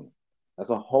these chains. That's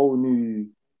a whole new,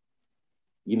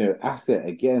 asset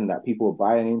again that people are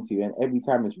buying into, and every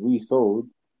time it's resold,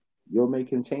 you're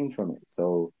making change from it.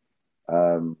 So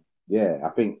yeah, I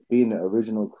think being the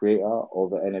original creator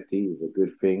of an NFT is a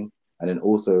good thing. And then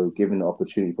also giving the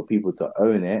opportunity for people to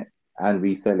own it and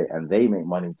resell it, and they make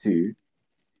money too.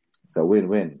 It's a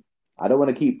win-win. I don't want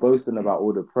to keep boasting about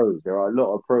all the pros. There are a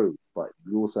lot of pros, but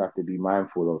you also have to be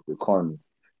mindful of the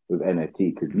cons with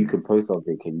NFT, because you Mm, can post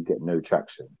something and you get no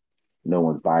traction. No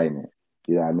one's buying it.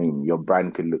 You know what I mean? Your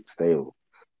brand could look stale.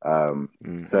 Um,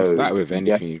 It's so like with yeah,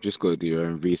 anything, you've just got to do your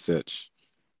own research,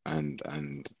 and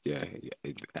yeah,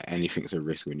 anything's a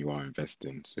risk when you are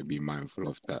investing, so be mindful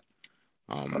of that.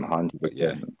 But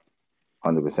yeah, 100%.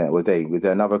 100%. Was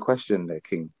there another question there,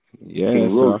 King yeah.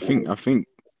 So Rug?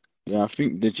 I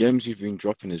think the gems you've been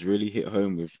dropping has really hit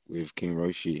home with King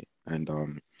Roshi, and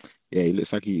yeah, he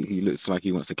looks like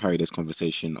he wants to carry this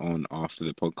conversation on after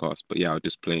the podcast. But yeah, I'll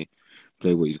just play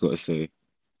what he's got to say.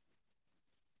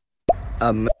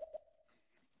 Um,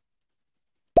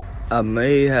 I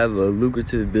may have a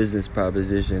lucrative business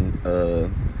proposition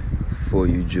for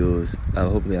you, Jules.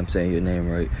 Hopefully I'm saying your name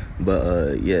right.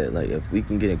 But yeah, like if we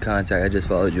can get in contact, I just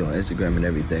followed you on Instagram and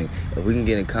everything. If we can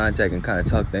get in contact and kind of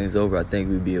talk things over, I think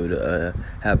we'd be able to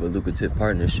have a lucrative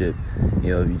partnership.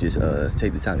 If you just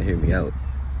take the time to hear me out.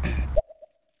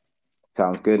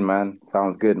 Sounds good, man.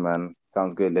 Sounds good, man.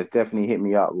 Sounds good. Let's definitely hit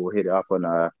me up. We'll hit it up on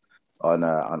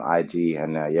IG,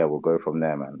 and yeah, we'll go from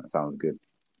there, man. That sounds good.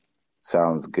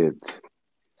 Sounds good.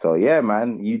 So yeah,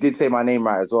 man. You did say my name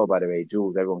right as well, by the way,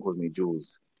 Jules. Everyone calls me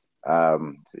Jules.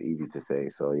 It's easy to say.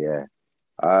 So yeah.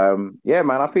 Yeah,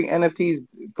 man. I think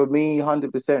NFTs for me,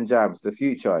 100% jams the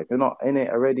future. If you're not in it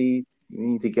already, you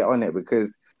need to get on it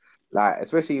because, like,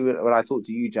 especially when I talk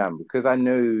to you, Jam, because I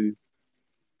know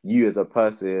you as a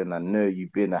person. I know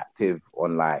you've been active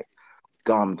on like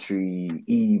Gumtree,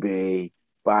 eBay,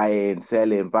 buying,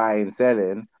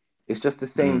 selling. It's just the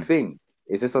same Mm, thing.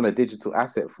 It's just on a digital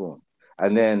asset form.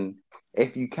 And then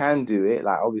if you can do it,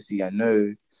 like obviously I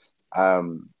know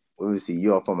um obviously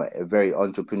you're from a very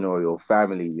entrepreneurial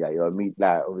family, like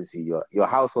like obviously your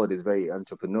household is very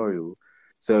entrepreneurial.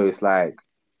 So it's like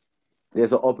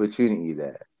there's an opportunity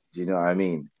there. Do you know what I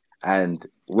mean? And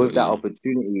with got that you.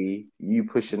 opportunity, you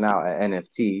pushing out an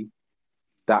NFT,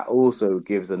 that also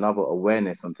gives another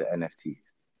awareness onto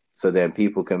NFTs. So then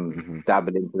people can Hmm.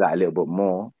 dabble into that a little bit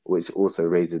more, which also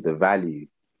raises the value.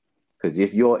 Because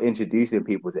if you're introducing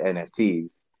people to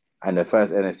NFTs and the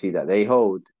first NFT that they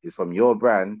hold is from your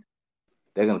brand,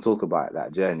 they're going to talk about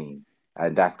that journey.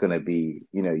 And that's going to be,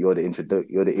 you're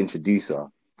the introducer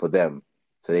for them.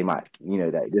 So they might,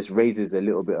 that just raises a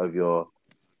little bit of your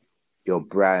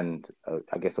brand,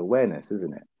 I guess, awareness,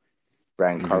 isn't it?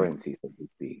 Brand Hmm. currency, so to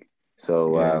speak.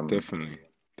 So Yeah, definitely,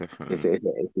 it's definitely.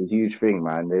 a huge thing,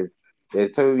 man. There's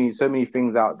so many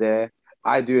things out there.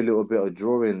 I do a little bit of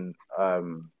drawing,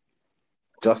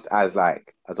 just as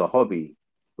a hobby,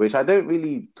 which I don't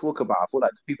really talk about. I feel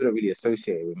like people don't really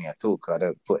associate it with me at all 'cause I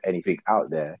don't put anything out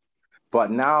there.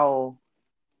 But now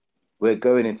we're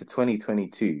going into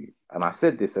 2022, and I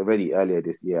said this already earlier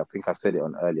this year. I think I've said it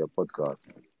on earlier podcasts.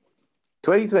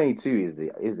 2022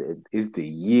 is the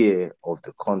year of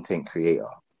the content creator.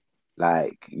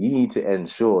 Like you need to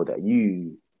ensure that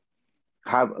you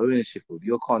have ownership of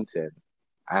your content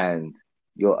and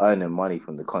you're earning money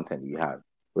from the content you have.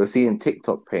 We're seeing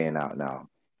TikTok paying out now.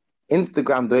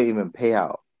 Instagram don't even pay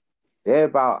out. I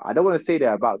don't want to say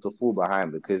they're about to fall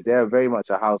behind because they're very much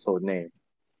a household name.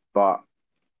 But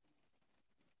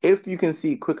if you can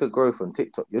see quicker growth on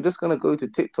TikTok, you're just going to go to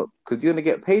TikTok because you're going to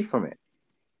get paid from it.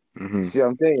 Hmm. See what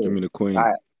I'm Give saying? me the coin.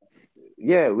 Like,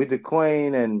 yeah, with the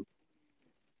coin, and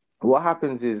what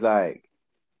happens is like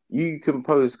you can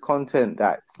post content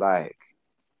that's like,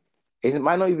 it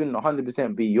might not even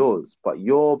 100% be yours, but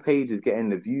your page is getting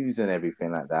the views and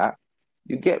everything like that.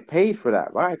 You get paid for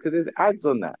that, right? Because there's ads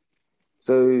on that.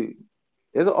 So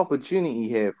there's an opportunity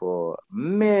here for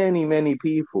many, many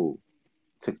people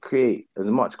to create as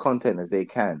much content as they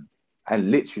can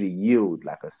and literally yield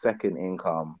like a second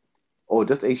income or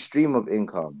just a stream of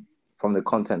income from the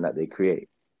content that they create.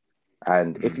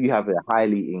 And if Mm, you have a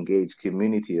highly engaged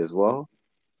community as well,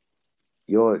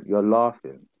 you're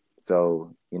laughing.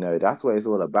 So, that's what it's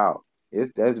all about.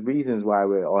 There's reasons why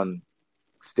we're on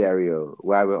stereo,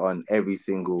 why we're on every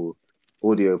single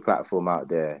audio platform out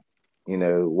there,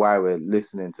 why we're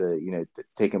listening to,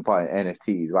 taking part in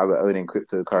NFTs, why we're owning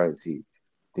cryptocurrency.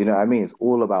 Do you know what I mean? It's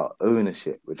all about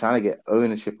ownership. We're trying to get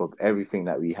ownership of everything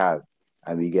that we have,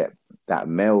 and we get that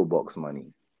mailbox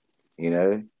money, you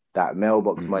know, that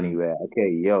mailbox hmm. money where, okay,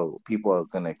 yo, people are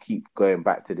gonna keep going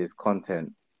back to this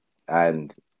content,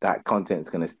 and that content is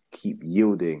gonna keep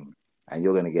yielding, and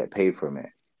you're gonna get paid from it.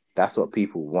 That's what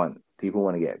people want. People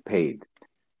want to get paid.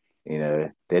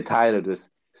 They're tired of just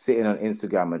sitting on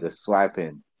Instagram and just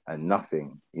swiping and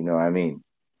nothing. You know what I mean?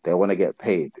 They want to get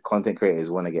paid. The content creators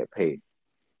want to get paid.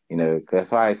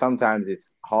 That's why sometimes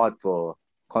it's hard for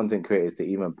content creators to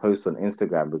even post on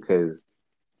Instagram because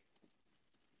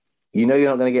you're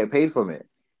not going to get paid from it,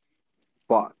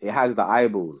 but it has the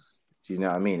eyeballs. Do you know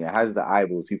what I mean? It has the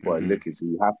eyeballs. People are Hmm. looking, so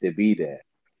you have to be there.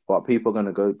 But people are going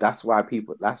to go. That's why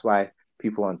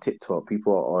people on TikTok,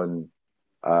 people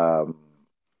are um,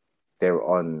 they're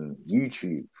on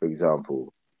YouTube, for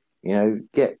example,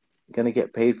 get gonna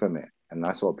get paid from it. And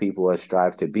that's what people are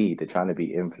strive to be. They're trying to be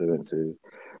influencers,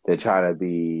 they're trying to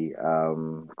be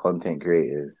content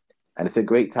creators. And it's a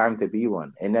great time to be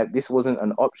one. And that this wasn't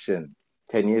an option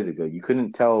 10 years ago. You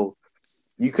couldn't tell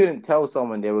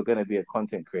someone they were gonna be a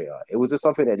content creator. It was just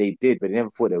something that they did, but they never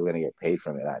thought they were gonna get paid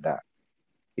from it like that.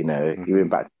 You Hmm. went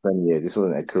back to 20 years, this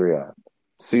wasn't a career.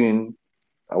 Soon,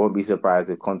 I won't be surprised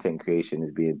if content creation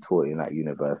is being taught in like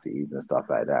universities and stuff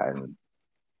like that. And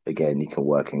again, you can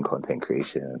work in content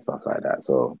creation and stuff like that.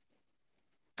 So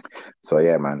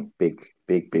yeah, man, big.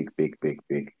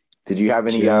 Did you have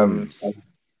Gems,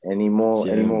 any more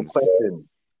gems. questions?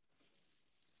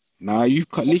 Now you've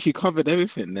literally covered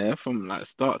everything there from like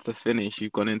start to finish.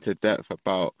 You've gone into depth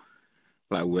about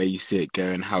like where you see it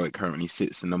going, how it currently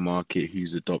sits in the market,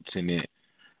 who's adopting it,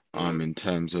 Mm. in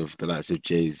terms of the likes of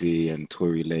Jay-Z and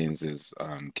Tory Lanez, as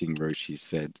King Roshi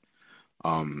said.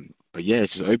 But yeah,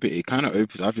 it's just open. It kind of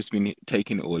opens. I've just been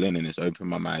taking it all in, and it's opened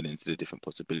my mind into the different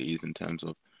possibilities in terms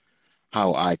of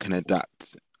how I can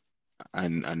adapt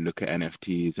and look at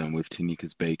NFTs and with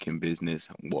Tanika's baking business,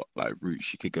 what like route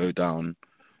she could go down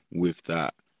with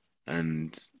that,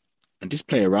 and just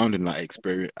play around and like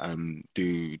experience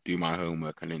do my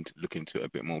homework and look into it a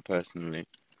bit more personally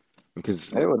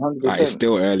because Yeah, one hundred like it's percent.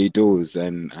 still early doors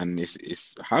and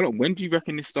it's how long when do you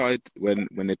reckon it started when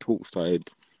the talk started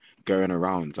going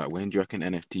around like when do you reckon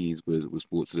NFTs was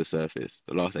brought to the surface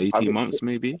the last I 18 think months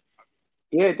maybe.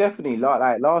 yeah, definitely.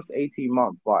 Like last 18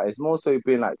 months, but it's more so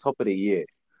been like top of the year.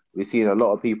 We've seen a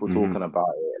lot of people Hmm. talking about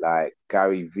it, like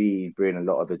Gary V bringing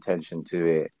a lot of attention to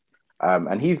it.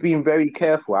 And he's been very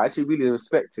careful. I actually really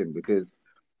respect him because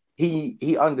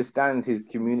he understands his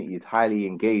community is highly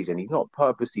engaged and he's not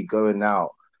purposely going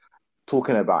out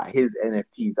talking about his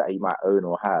NFTs that he might own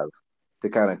or have to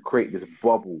kind of create this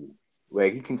bubble where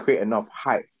he can create enough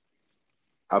hype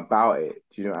about it.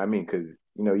 Do you know what I mean? Because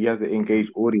he has an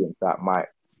engaged audience that might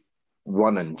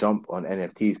run and jump on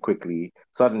NFTs quickly.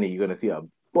 Suddenly you're gonna see a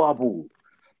bubble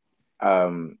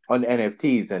on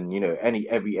NFTs and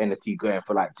every NFT going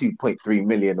for like 2.3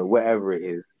 million or whatever it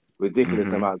is, ridiculous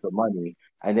Hmm. amounts of money.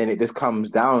 And then it just comes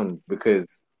down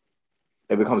because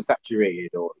it becomes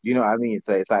saturated or you know what I mean?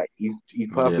 So it's like he's Yeah.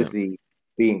 purposely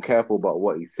being careful about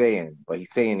what he's saying, but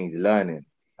he's saying he's learning.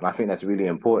 And I think that's really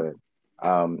important.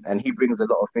 And he brings a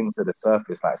lot of things to the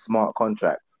surface, like smart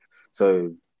contracts.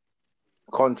 So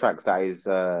contracts that is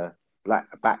black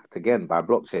backed again by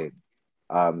blockchain.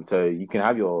 So you can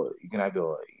have your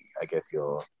I guess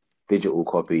your digital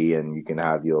copy and you can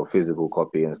have your physical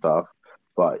copy and stuff.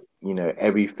 But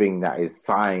everything that is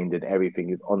signed and everything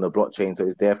is on the blockchain, so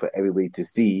it's there for everybody to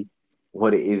see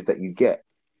what it is that you get.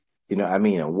 You know what I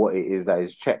mean? And what it is that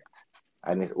is checked.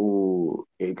 And it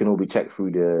can all be checked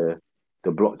through the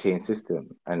blockchain system.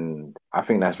 And I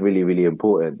think that's really, really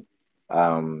important.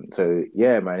 So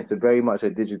yeah, man, it's a very much a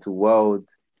digital world.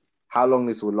 How long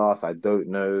this will last, I don't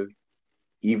know.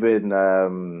 Even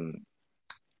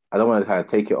I don't want to kind of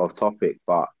take it off topic,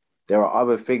 but there are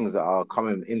other things that are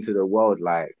coming into the world,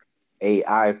 like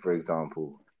AI, for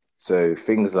example. So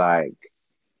things like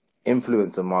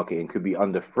influencer marketing could be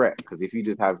under threat because if you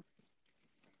just have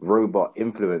robot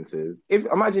influencers. If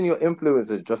imagine your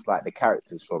influencers just like the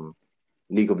characters from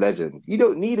League of Legends, you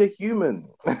don't need a human.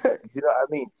 You know what I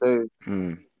mean? So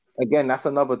Mm. again, that's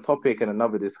another topic and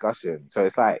another discussion. So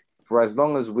it's like for as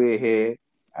long as we're here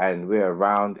and we're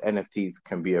around, NFTs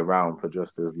can be around for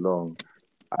just as long,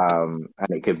 and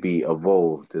it can be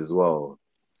evolved as well.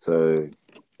 So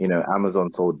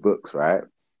Amazon sold books, right?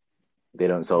 They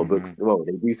don't sell books. Hmm. Well,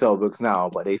 they do sell books now,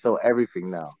 but they sell everything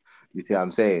now. You see what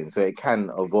I'm saying? So it can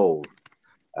evolve.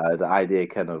 The idea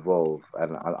can evolve,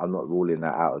 and I'm not ruling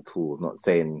that out at all. I'm not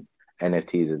saying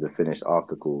NFTs is a finished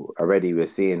article. Already, we're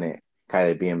seeing it kind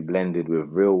of being blended with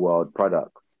real world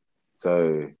products.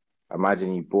 So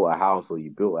imagine you bought a house or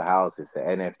you built a house, it's an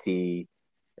NFT.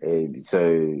 So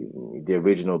the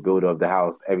original builder of the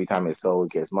house, every time it's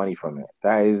sold, gets money from it.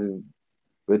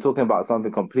 We're talking about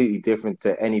something completely different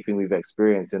to anything we've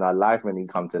experienced in our life when you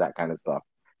come to that kind of stuff.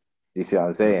 You see what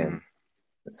I'm Hmm. saying?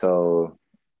 So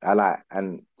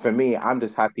and for me, I'm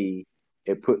just happy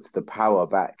it puts the power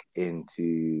back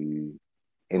into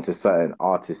certain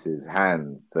artists'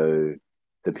 hands. So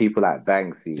the people like Yeah,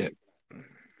 Banksy,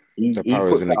 the he power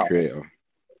is puts in the out creator.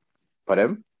 for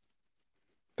them.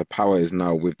 The power is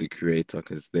now with the creator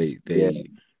because Yeah, they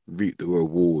reap the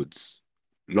rewards,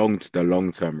 the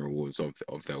long term rewards of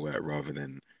their work rather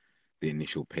than the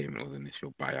initial payment or the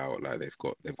initial buyout. Like they've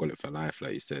got it for life,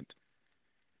 like you said.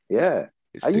 yeah.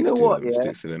 It And you sticks know to what? them, it Yeah,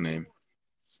 sticks to the name.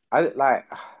 I like.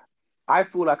 I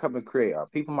feel like I'm a creator.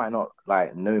 People might not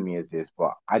like know me as this,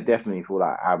 but I definitely feel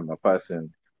like I'm a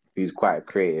person who's quite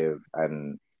creative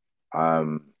and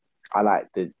um I like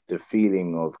the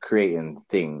feeling of creating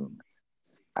things.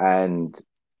 And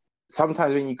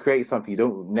sometimes when you create something, you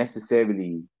don't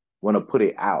necessarily want to put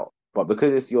it out, but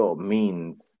because it's your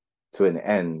means to an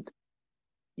end,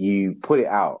 you put it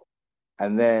out,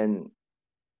 and then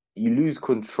you lose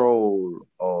control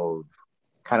of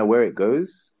kind of where it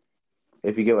goes,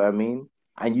 if you get what I mean.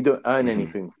 and you don't earn hmm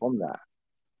anything from that.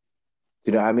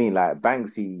 Do you know what I mean? Like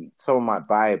Banksy, someone might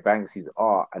buy Banksy's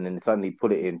art and then suddenly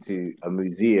put it into a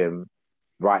museum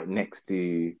right next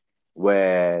to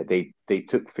where they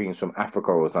took things from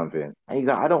Africa or something. And he's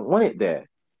like, I don't want it there.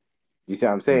 You see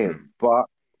what I'm saying? hmm But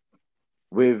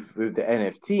with the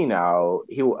NFT now,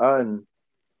 he'll earn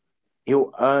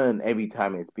every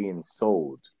time it's being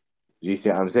sold. Do you see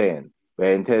what I'm saying?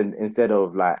 Where instead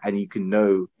of like, and you can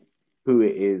know who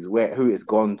it is, who it's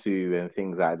gone to, and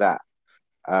things like that.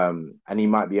 And he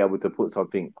might be able to put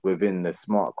something within the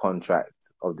smart contract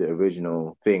of the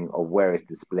original thing of where it's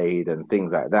displayed and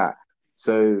things like that.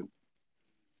 So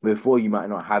before you might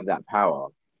not have that power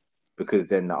because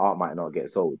then the art might not get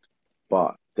sold.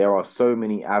 But there are so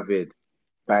many avid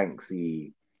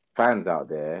Banksy fans out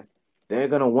there, they're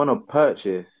gonna want to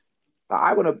purchase. Like,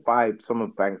 I want to buy some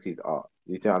of Banksy's art.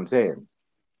 You see what I'm saying?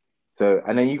 So,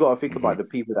 and then you got to think hmm about the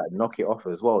people that knock it off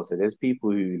as well. So there's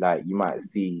people who like you might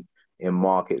see in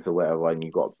markets or whatever, and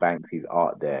you got Banksy's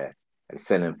art there and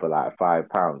selling for like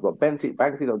 £5. But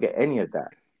Banksy don't get any of that.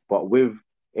 But with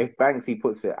if Banksy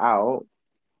puts it out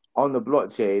on the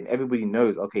blockchain, everybody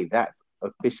knows, okay, that's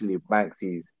officially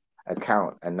Banksy's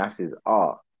account and that's his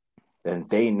art. Then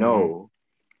they hmm know,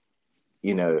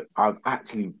 I've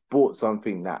actually bought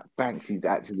something that Banksy's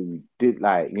actually did,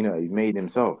 like, he made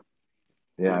himself.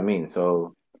 You know what I mean?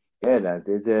 So yeah, no,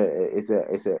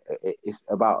 it's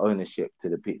about ownership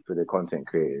to for the content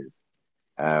creators.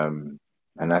 Um,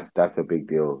 and that's a big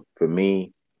deal for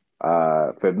me.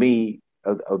 For me,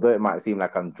 although it might seem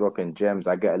like I'm dropping gems,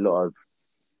 I get a lot of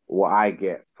what I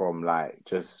get from like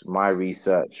just my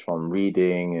research from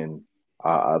reading, and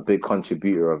a big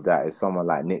contributor of that is someone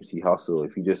like Nipsey Hussle.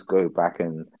 If you just go back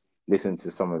and listen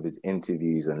to some of his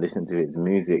interviews and listen to his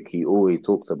music, he always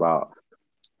talks about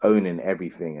owning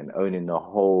everything and owning the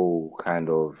whole kind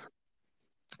of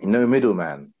no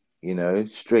middleman,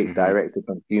 straight hmm direct to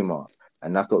consumer.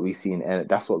 And that's what we see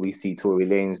that's what we see Tory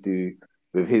Lanez do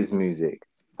with his music.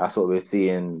 That's what we're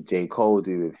seeing J. Cole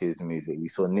do with his music. We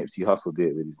saw Nipsey Hussle do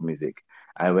it with his music.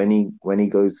 And when he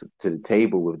goes to the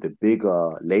table with the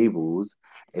bigger labels,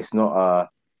 it's not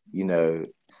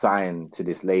sign to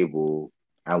this label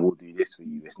and we'll do this for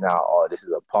you. It's now, oh, this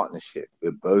is a partnership.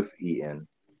 We're both eating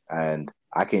and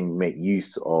I can make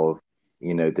use of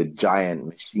the giant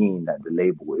machine that the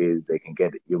label is. They can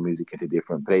get your music into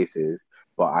different places,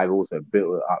 but I've also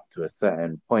built it up to a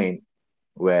certain point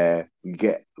where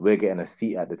we're getting a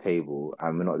seat at the table,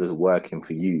 and we're not just working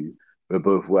for you. We're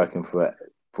both working for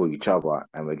each other,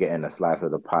 and we're getting a slice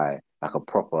of the pie, like a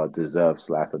proper deserved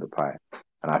slice of the pie.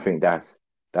 And I think that's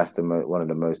one of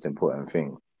the most important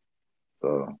things.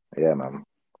 So yeah, man.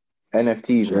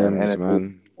 NFTs, man. Gems, NFTs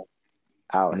man.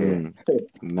 out here, Mm.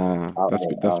 Nah, out that's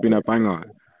here, that's out been a here.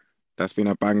 banger. That's been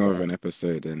a banger of an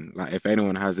episode. And like, if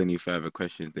anyone has any further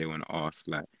questions they want to ask,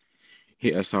 like,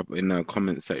 hit us up in the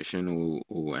comment section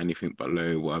or anything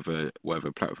below,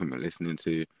 whatever platform you're listening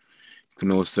to. You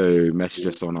can also message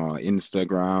us on our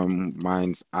Instagram.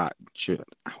 Mine's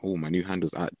my new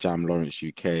handle's at Jam Lawrence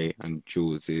UK, and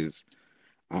Jules is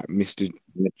at Mr.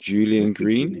 Julian Mr. Green.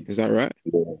 G. Is that right?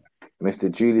 Yeah. Mr.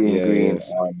 Julian Yeah, Green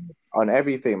yes. on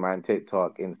everything, man.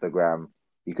 TikTok, Instagram.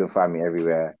 You can find me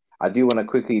everywhere. I do want to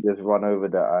quickly just run over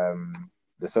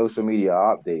the social media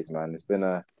updates, man. It's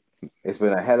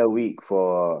been a hella week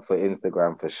for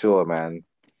Instagram for sure, man.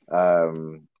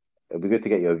 It'd be good to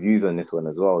get your views on this one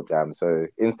as well, Jam. So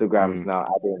Instagram's Mm. now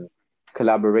adding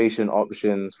collaboration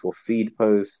options for feed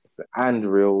posts and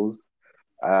reels,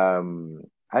 um,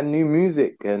 and new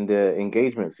music and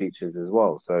engagement features as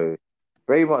well. So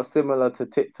very much similar to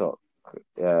TikTok.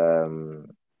 Um,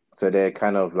 so they're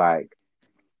kind of like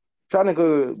trying to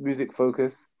go music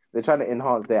focused. They're trying to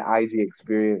enhance their IG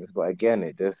experience, but again,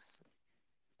 it just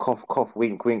cough, cough,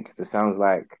 wink, wink. It just sounds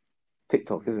like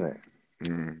TikTok, isn't it?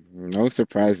 No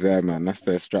surprise there, man. That's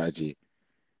their strategy.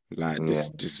 Like, Yeah,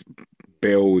 just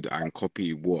build and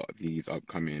copy what these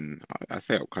upcoming, I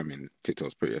say upcoming,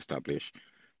 TikTok's pretty established,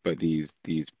 but these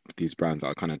brands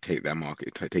are kind of taking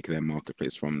their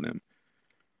marketplace from them.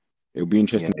 It'll be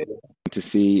yeah, interesting to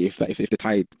see if the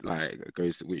tide like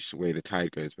goes which way the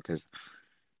tide goes, because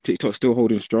TikTok's still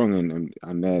holding strong,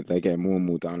 and they're getting more and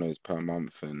more downloads per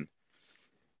month. And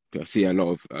I see a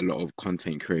lot of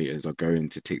content creators are going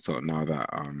to TikTok now that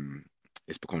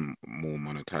it's become more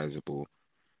monetizable,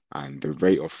 and the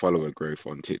rate of follower growth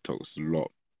on TikTok's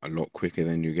a lot quicker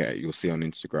than you'll see on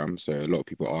Instagram. So a lot of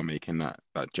people are making that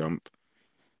jump.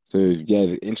 So yeah,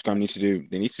 the Instagram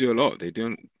needs to do a lot. They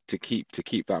don't to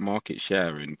keep that market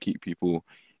share and keep people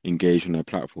engaged on their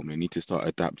platform. They need to start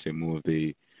adapting more of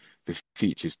the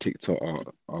features TikTok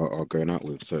are going out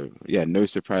with. So yeah, no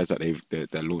surprise that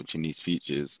they're launching these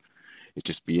features. It'd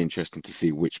just be interesting to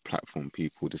see which platform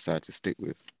people decide to stick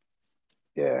with.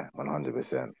 Yeah,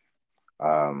 100%.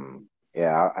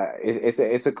 Yeah,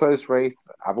 it's a close race.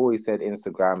 I've always said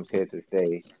Instagram's here to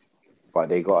stay, but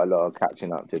they got a lot of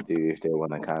catching up to do if they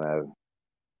want to kind of,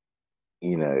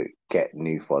 get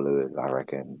new followers, I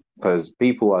reckon. Because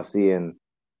people are seeing,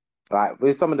 like,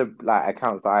 with some of the like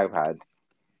accounts that I've had,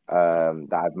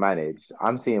 that I've managed,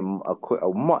 I'm seeing a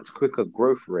much quicker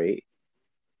growth rate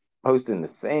posting the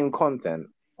same content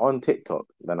on TikTok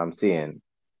than I'm seeing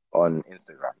on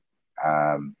Instagram.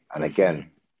 And again,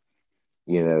 Definitely.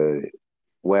 you know,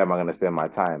 where am I going to spend my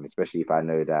time, especially if I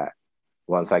know that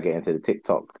once I get into the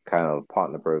TikTok kind of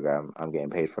partner program, I'm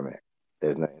getting paid from it.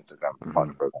 There's no Instagram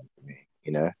partner Mhm. program for me.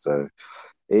 So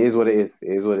it is what it is.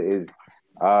 It is what it is.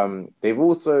 They've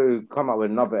also come up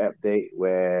with another update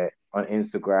where on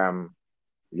Instagram,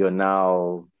 you're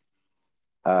now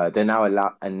they're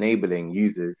now enabling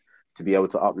users to be able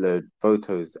to upload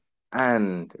photos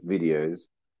and videos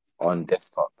on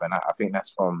desktop, and I think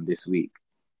that's from this week.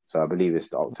 So I believe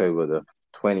it's October the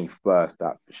 21st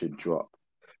that should drop.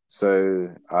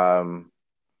 So I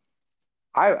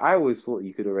always thought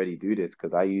you could already do this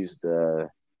because I use the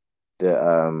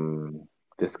um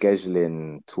the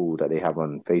scheduling tool that they have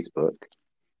on Facebook.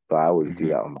 So I always do Mhm.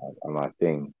 that on my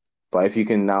thing. But if you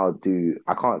can now do,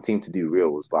 I can't seem to do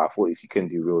reels, but I thought if you can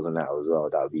do reels on that as well,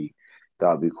 that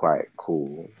would be quite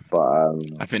cool. But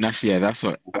I think that's yeah, that's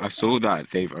what I saw that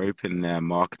they've opened their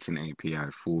marketing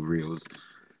API for Reels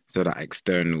so that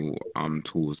external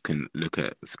tools can look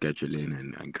at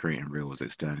scheduling and creating Reels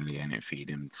externally and it feed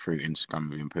them through Instagram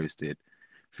being posted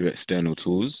through external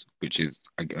tools, which is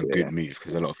a good yeah, move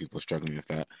because a lot of people are struggling with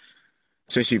that.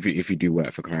 Especially if you do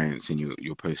work for clients and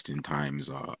your posting times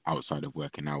are outside of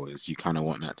working hours, you kind of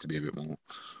want that to be a bit more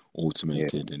yeah,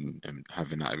 automated and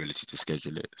having that ability to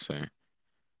schedule it. So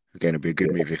again, it'd be a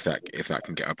good yeah, move if that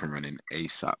can get up and running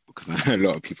ASAP because I know a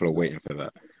lot of people are waiting for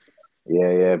that.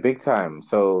 yeah, big time.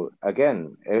 So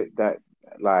again, it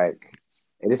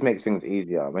just makes things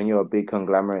easier when you're a big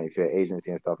conglomerate. If you're an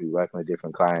agency and stuff, you're working with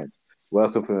different clients.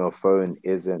 Working from your phone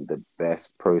isn't the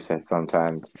best process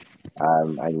sometimes,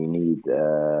 and you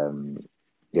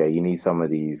need some of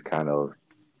these kind of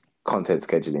content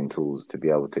scheduling tools to be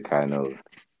able to kind of,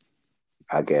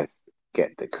 I guess,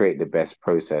 create the best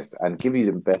process and give you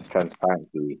the best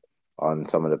transparency on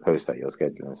some of the posts that you're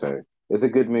scheduling. So it's a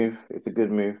good move. It's a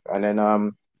good move. And then I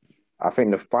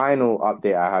think the final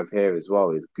update I have here as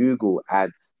well is Google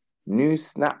adds new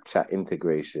Snapchat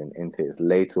integration into its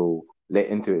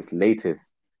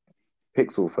latest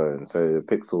Pixel phone. So the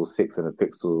Pixel 6 and the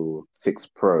Pixel 6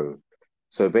 Pro.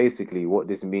 So basically what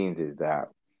this means is that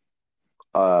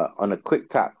on a quick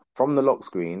tap from the lock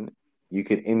screen, you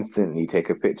can instantly take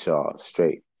a picture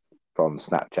straight from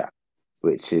Snapchat,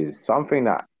 which is something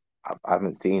that I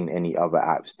haven't seen any other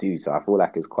apps do. So I feel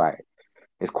like it's quite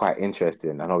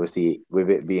interesting. And obviously, with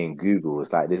it being Google,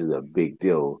 it's like this is a big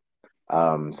deal. So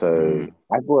Mm.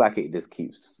 I feel like it just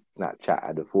keeps Snapchat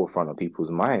at the forefront of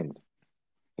people's minds.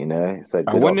 It's a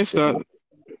I good wonder if option.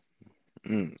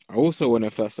 that. I also wonder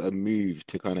if that's a move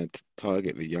to kind of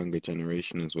target the younger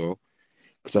generation as well.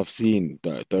 Because I've seen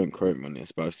that, don't quote me on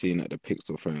this, but I've seen that the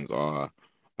Pixel phones are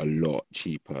a lot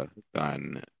cheaper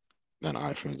than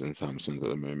iPhones and Samsungs at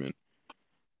the moment.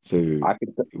 So, I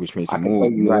can which makes it I can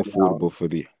tell you more right now. affordable for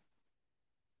the.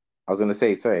 I was gonna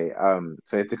say, sorry.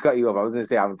 So to cut you off, I was gonna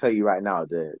say I'm gonna tell you right now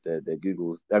the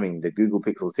Google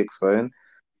Pixel 6 phone,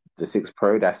 the 6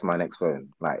 Pro, that's my next phone,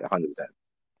 like 100%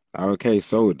 Okay,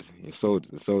 sold. It's sold.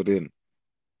 It's sold in.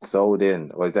 sold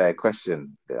in. Was there a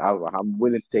question? I'm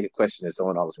willing to take a question if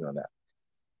someone asks me on that.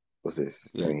 What's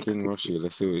this? Let Yeah, me King quickly. Rushy.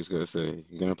 Let's see what he's gonna say.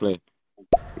 You gonna play?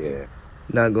 Yeah,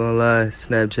 Not gonna lie,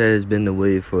 Snapchat has been the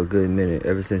wave for a good minute.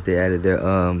 Ever since they added their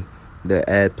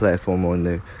ad platform on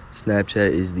there,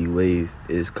 Snapchat is the wave.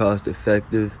 It's cost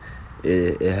effective.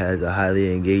 It has a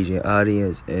highly engaging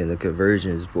audience, and the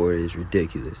conversions for it is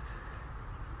ridiculous.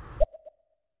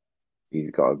 he's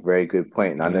got a very good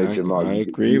point. And I know Yeah, Jamal, I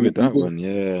agree with that one.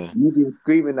 Yeah, you've been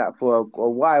screaming that for a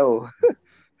while.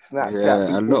 Snapchat,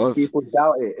 yeah. A lot people of people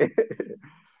doubt it.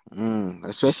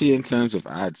 especially in terms of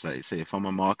ads, like say from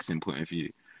a marketing point of view,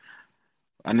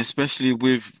 and especially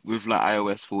with like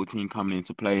iOS 14 coming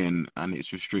into play and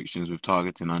its restrictions with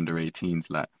targeting under 18s,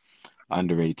 like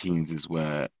under 18s is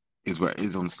where it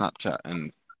is on Snapchat,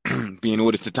 and being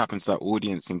order to tap into that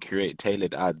audience and create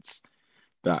tailored ads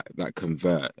that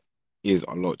convert is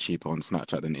a lot cheaper on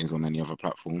Snapchat than it is on any other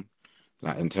platform.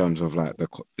 Like in terms of like the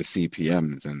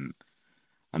CPMs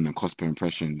and then cost per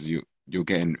impressions, you're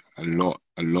getting a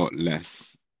lot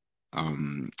less.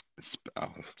 Um,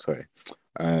 sorry,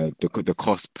 the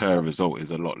cost per result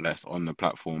is a lot less on the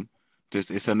platform.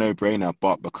 Just it's a no-brainer,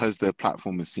 but because the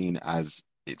platform is seen as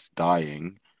it's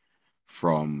dying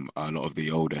from a lot of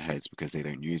the older heads because they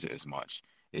don't use it as much,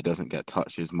 it doesn't get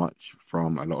touched as much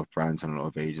from a lot of brands and a lot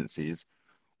of agencies,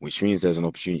 which means there's an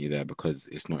opportunity there because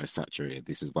it's not as saturated.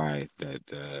 This is why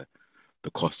the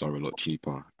costs are a lot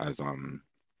cheaper, as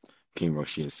King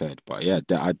Roshi has said. But yeah,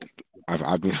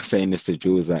 I've been saying this to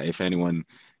Jules that if anyone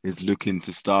is looking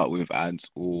to start with ads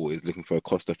or is looking for a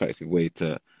cost-effective way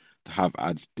to have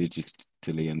ads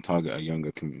digitally and target a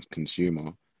younger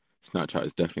consumer, Snapchat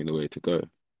is definitely the way to go.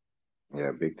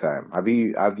 Yeah, big time. Have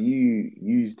you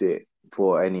used it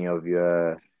for any of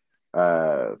your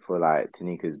for like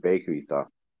Tanika's bakery stuff?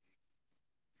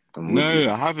 And would you?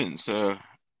 No, I haven't. So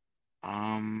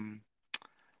um,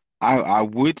 I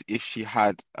would if she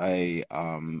had a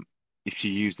if she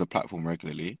used the platform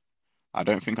regularly. I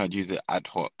don't think I'd use it ad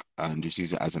hoc and just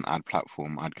use it as an ad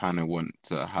platform. I'd kind of want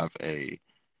to have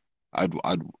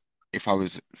I'd if I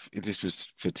was if this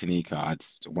was for Tanika, I'd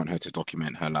want her to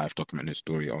document her life, document her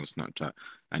story on Snapchat,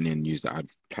 and then use the ad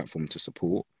platform to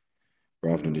support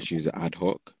rather than Mm, just use it ad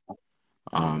hoc.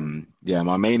 mm. Yeah,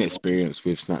 my main experience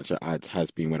with Snapchat ads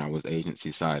has been when I was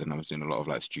agency side and I was doing a lot of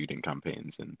like student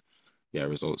campaigns, and yeah,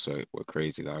 results were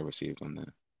crazy that I received on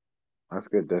there. That's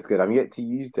good. That's good. I'm yet to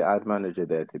use the ad manager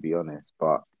there, to be honest,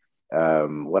 but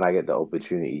when I get the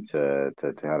opportunity to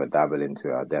have a dabble into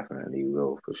it, I definitely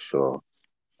will for sure.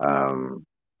 Um,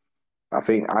 I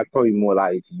think I'm probably more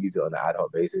likely to use it on an ad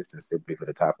hoc basis, just simply for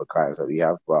the type of clients that we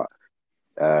have. But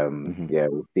Hmm. yeah,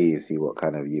 we'll see what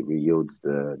kind of yields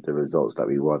the results that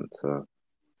we want.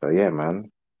 So yeah,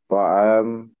 man. But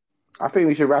I think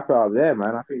we should wrap it up there,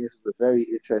 man. I think this was a very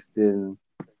interesting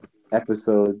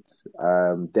episode.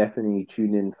 Definitely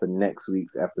tune in for next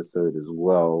week's episode as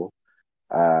well.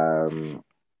 Um,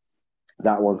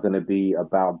 that one's going to be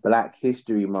about Black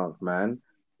History Month, man.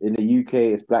 In the UK,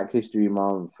 it's Black History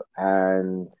Month,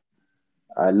 and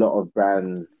a lot of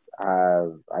brands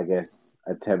have, I guess,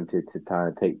 attempted to kind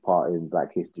of take part in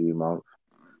Black History Month,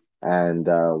 and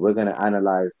we're going to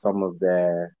analyze some of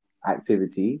their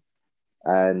activity,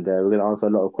 and we're going to answer a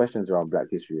lot of questions around Black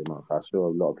History Month. I'm sure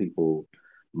a lot of people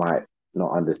might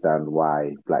not understand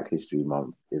why Black History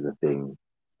Month is a thing.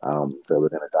 So we're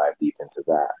going to dive deep into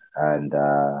that and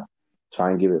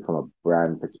try and give it from a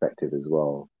brand perspective as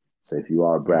well. So if you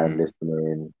are a brand Hmm.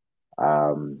 listening,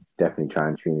 definitely try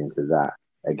and tune into that.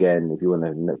 Again, if you want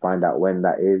to find out when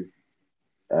that is,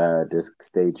 just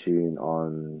stay tuned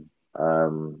on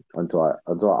onto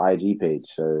our IG page.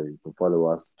 So you can follow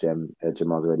us.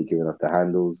 Jamal's already given us the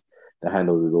handles. The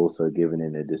handles is also given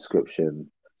in the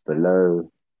description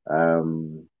below.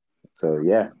 Um, so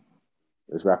yeah,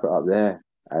 let's wrap it up there,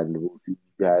 and we'll see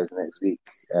you guys next week.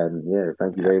 And yeah,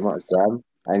 thank you Yeah, very much, Jam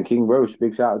and King Roche.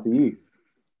 Big shout out to you.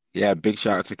 yeah. Big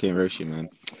shout out to King Roshi, man.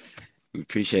 We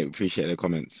appreciate the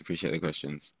comments, appreciate the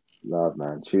questions. Love,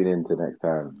 man. Tune in to next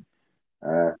time.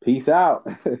 Peace out.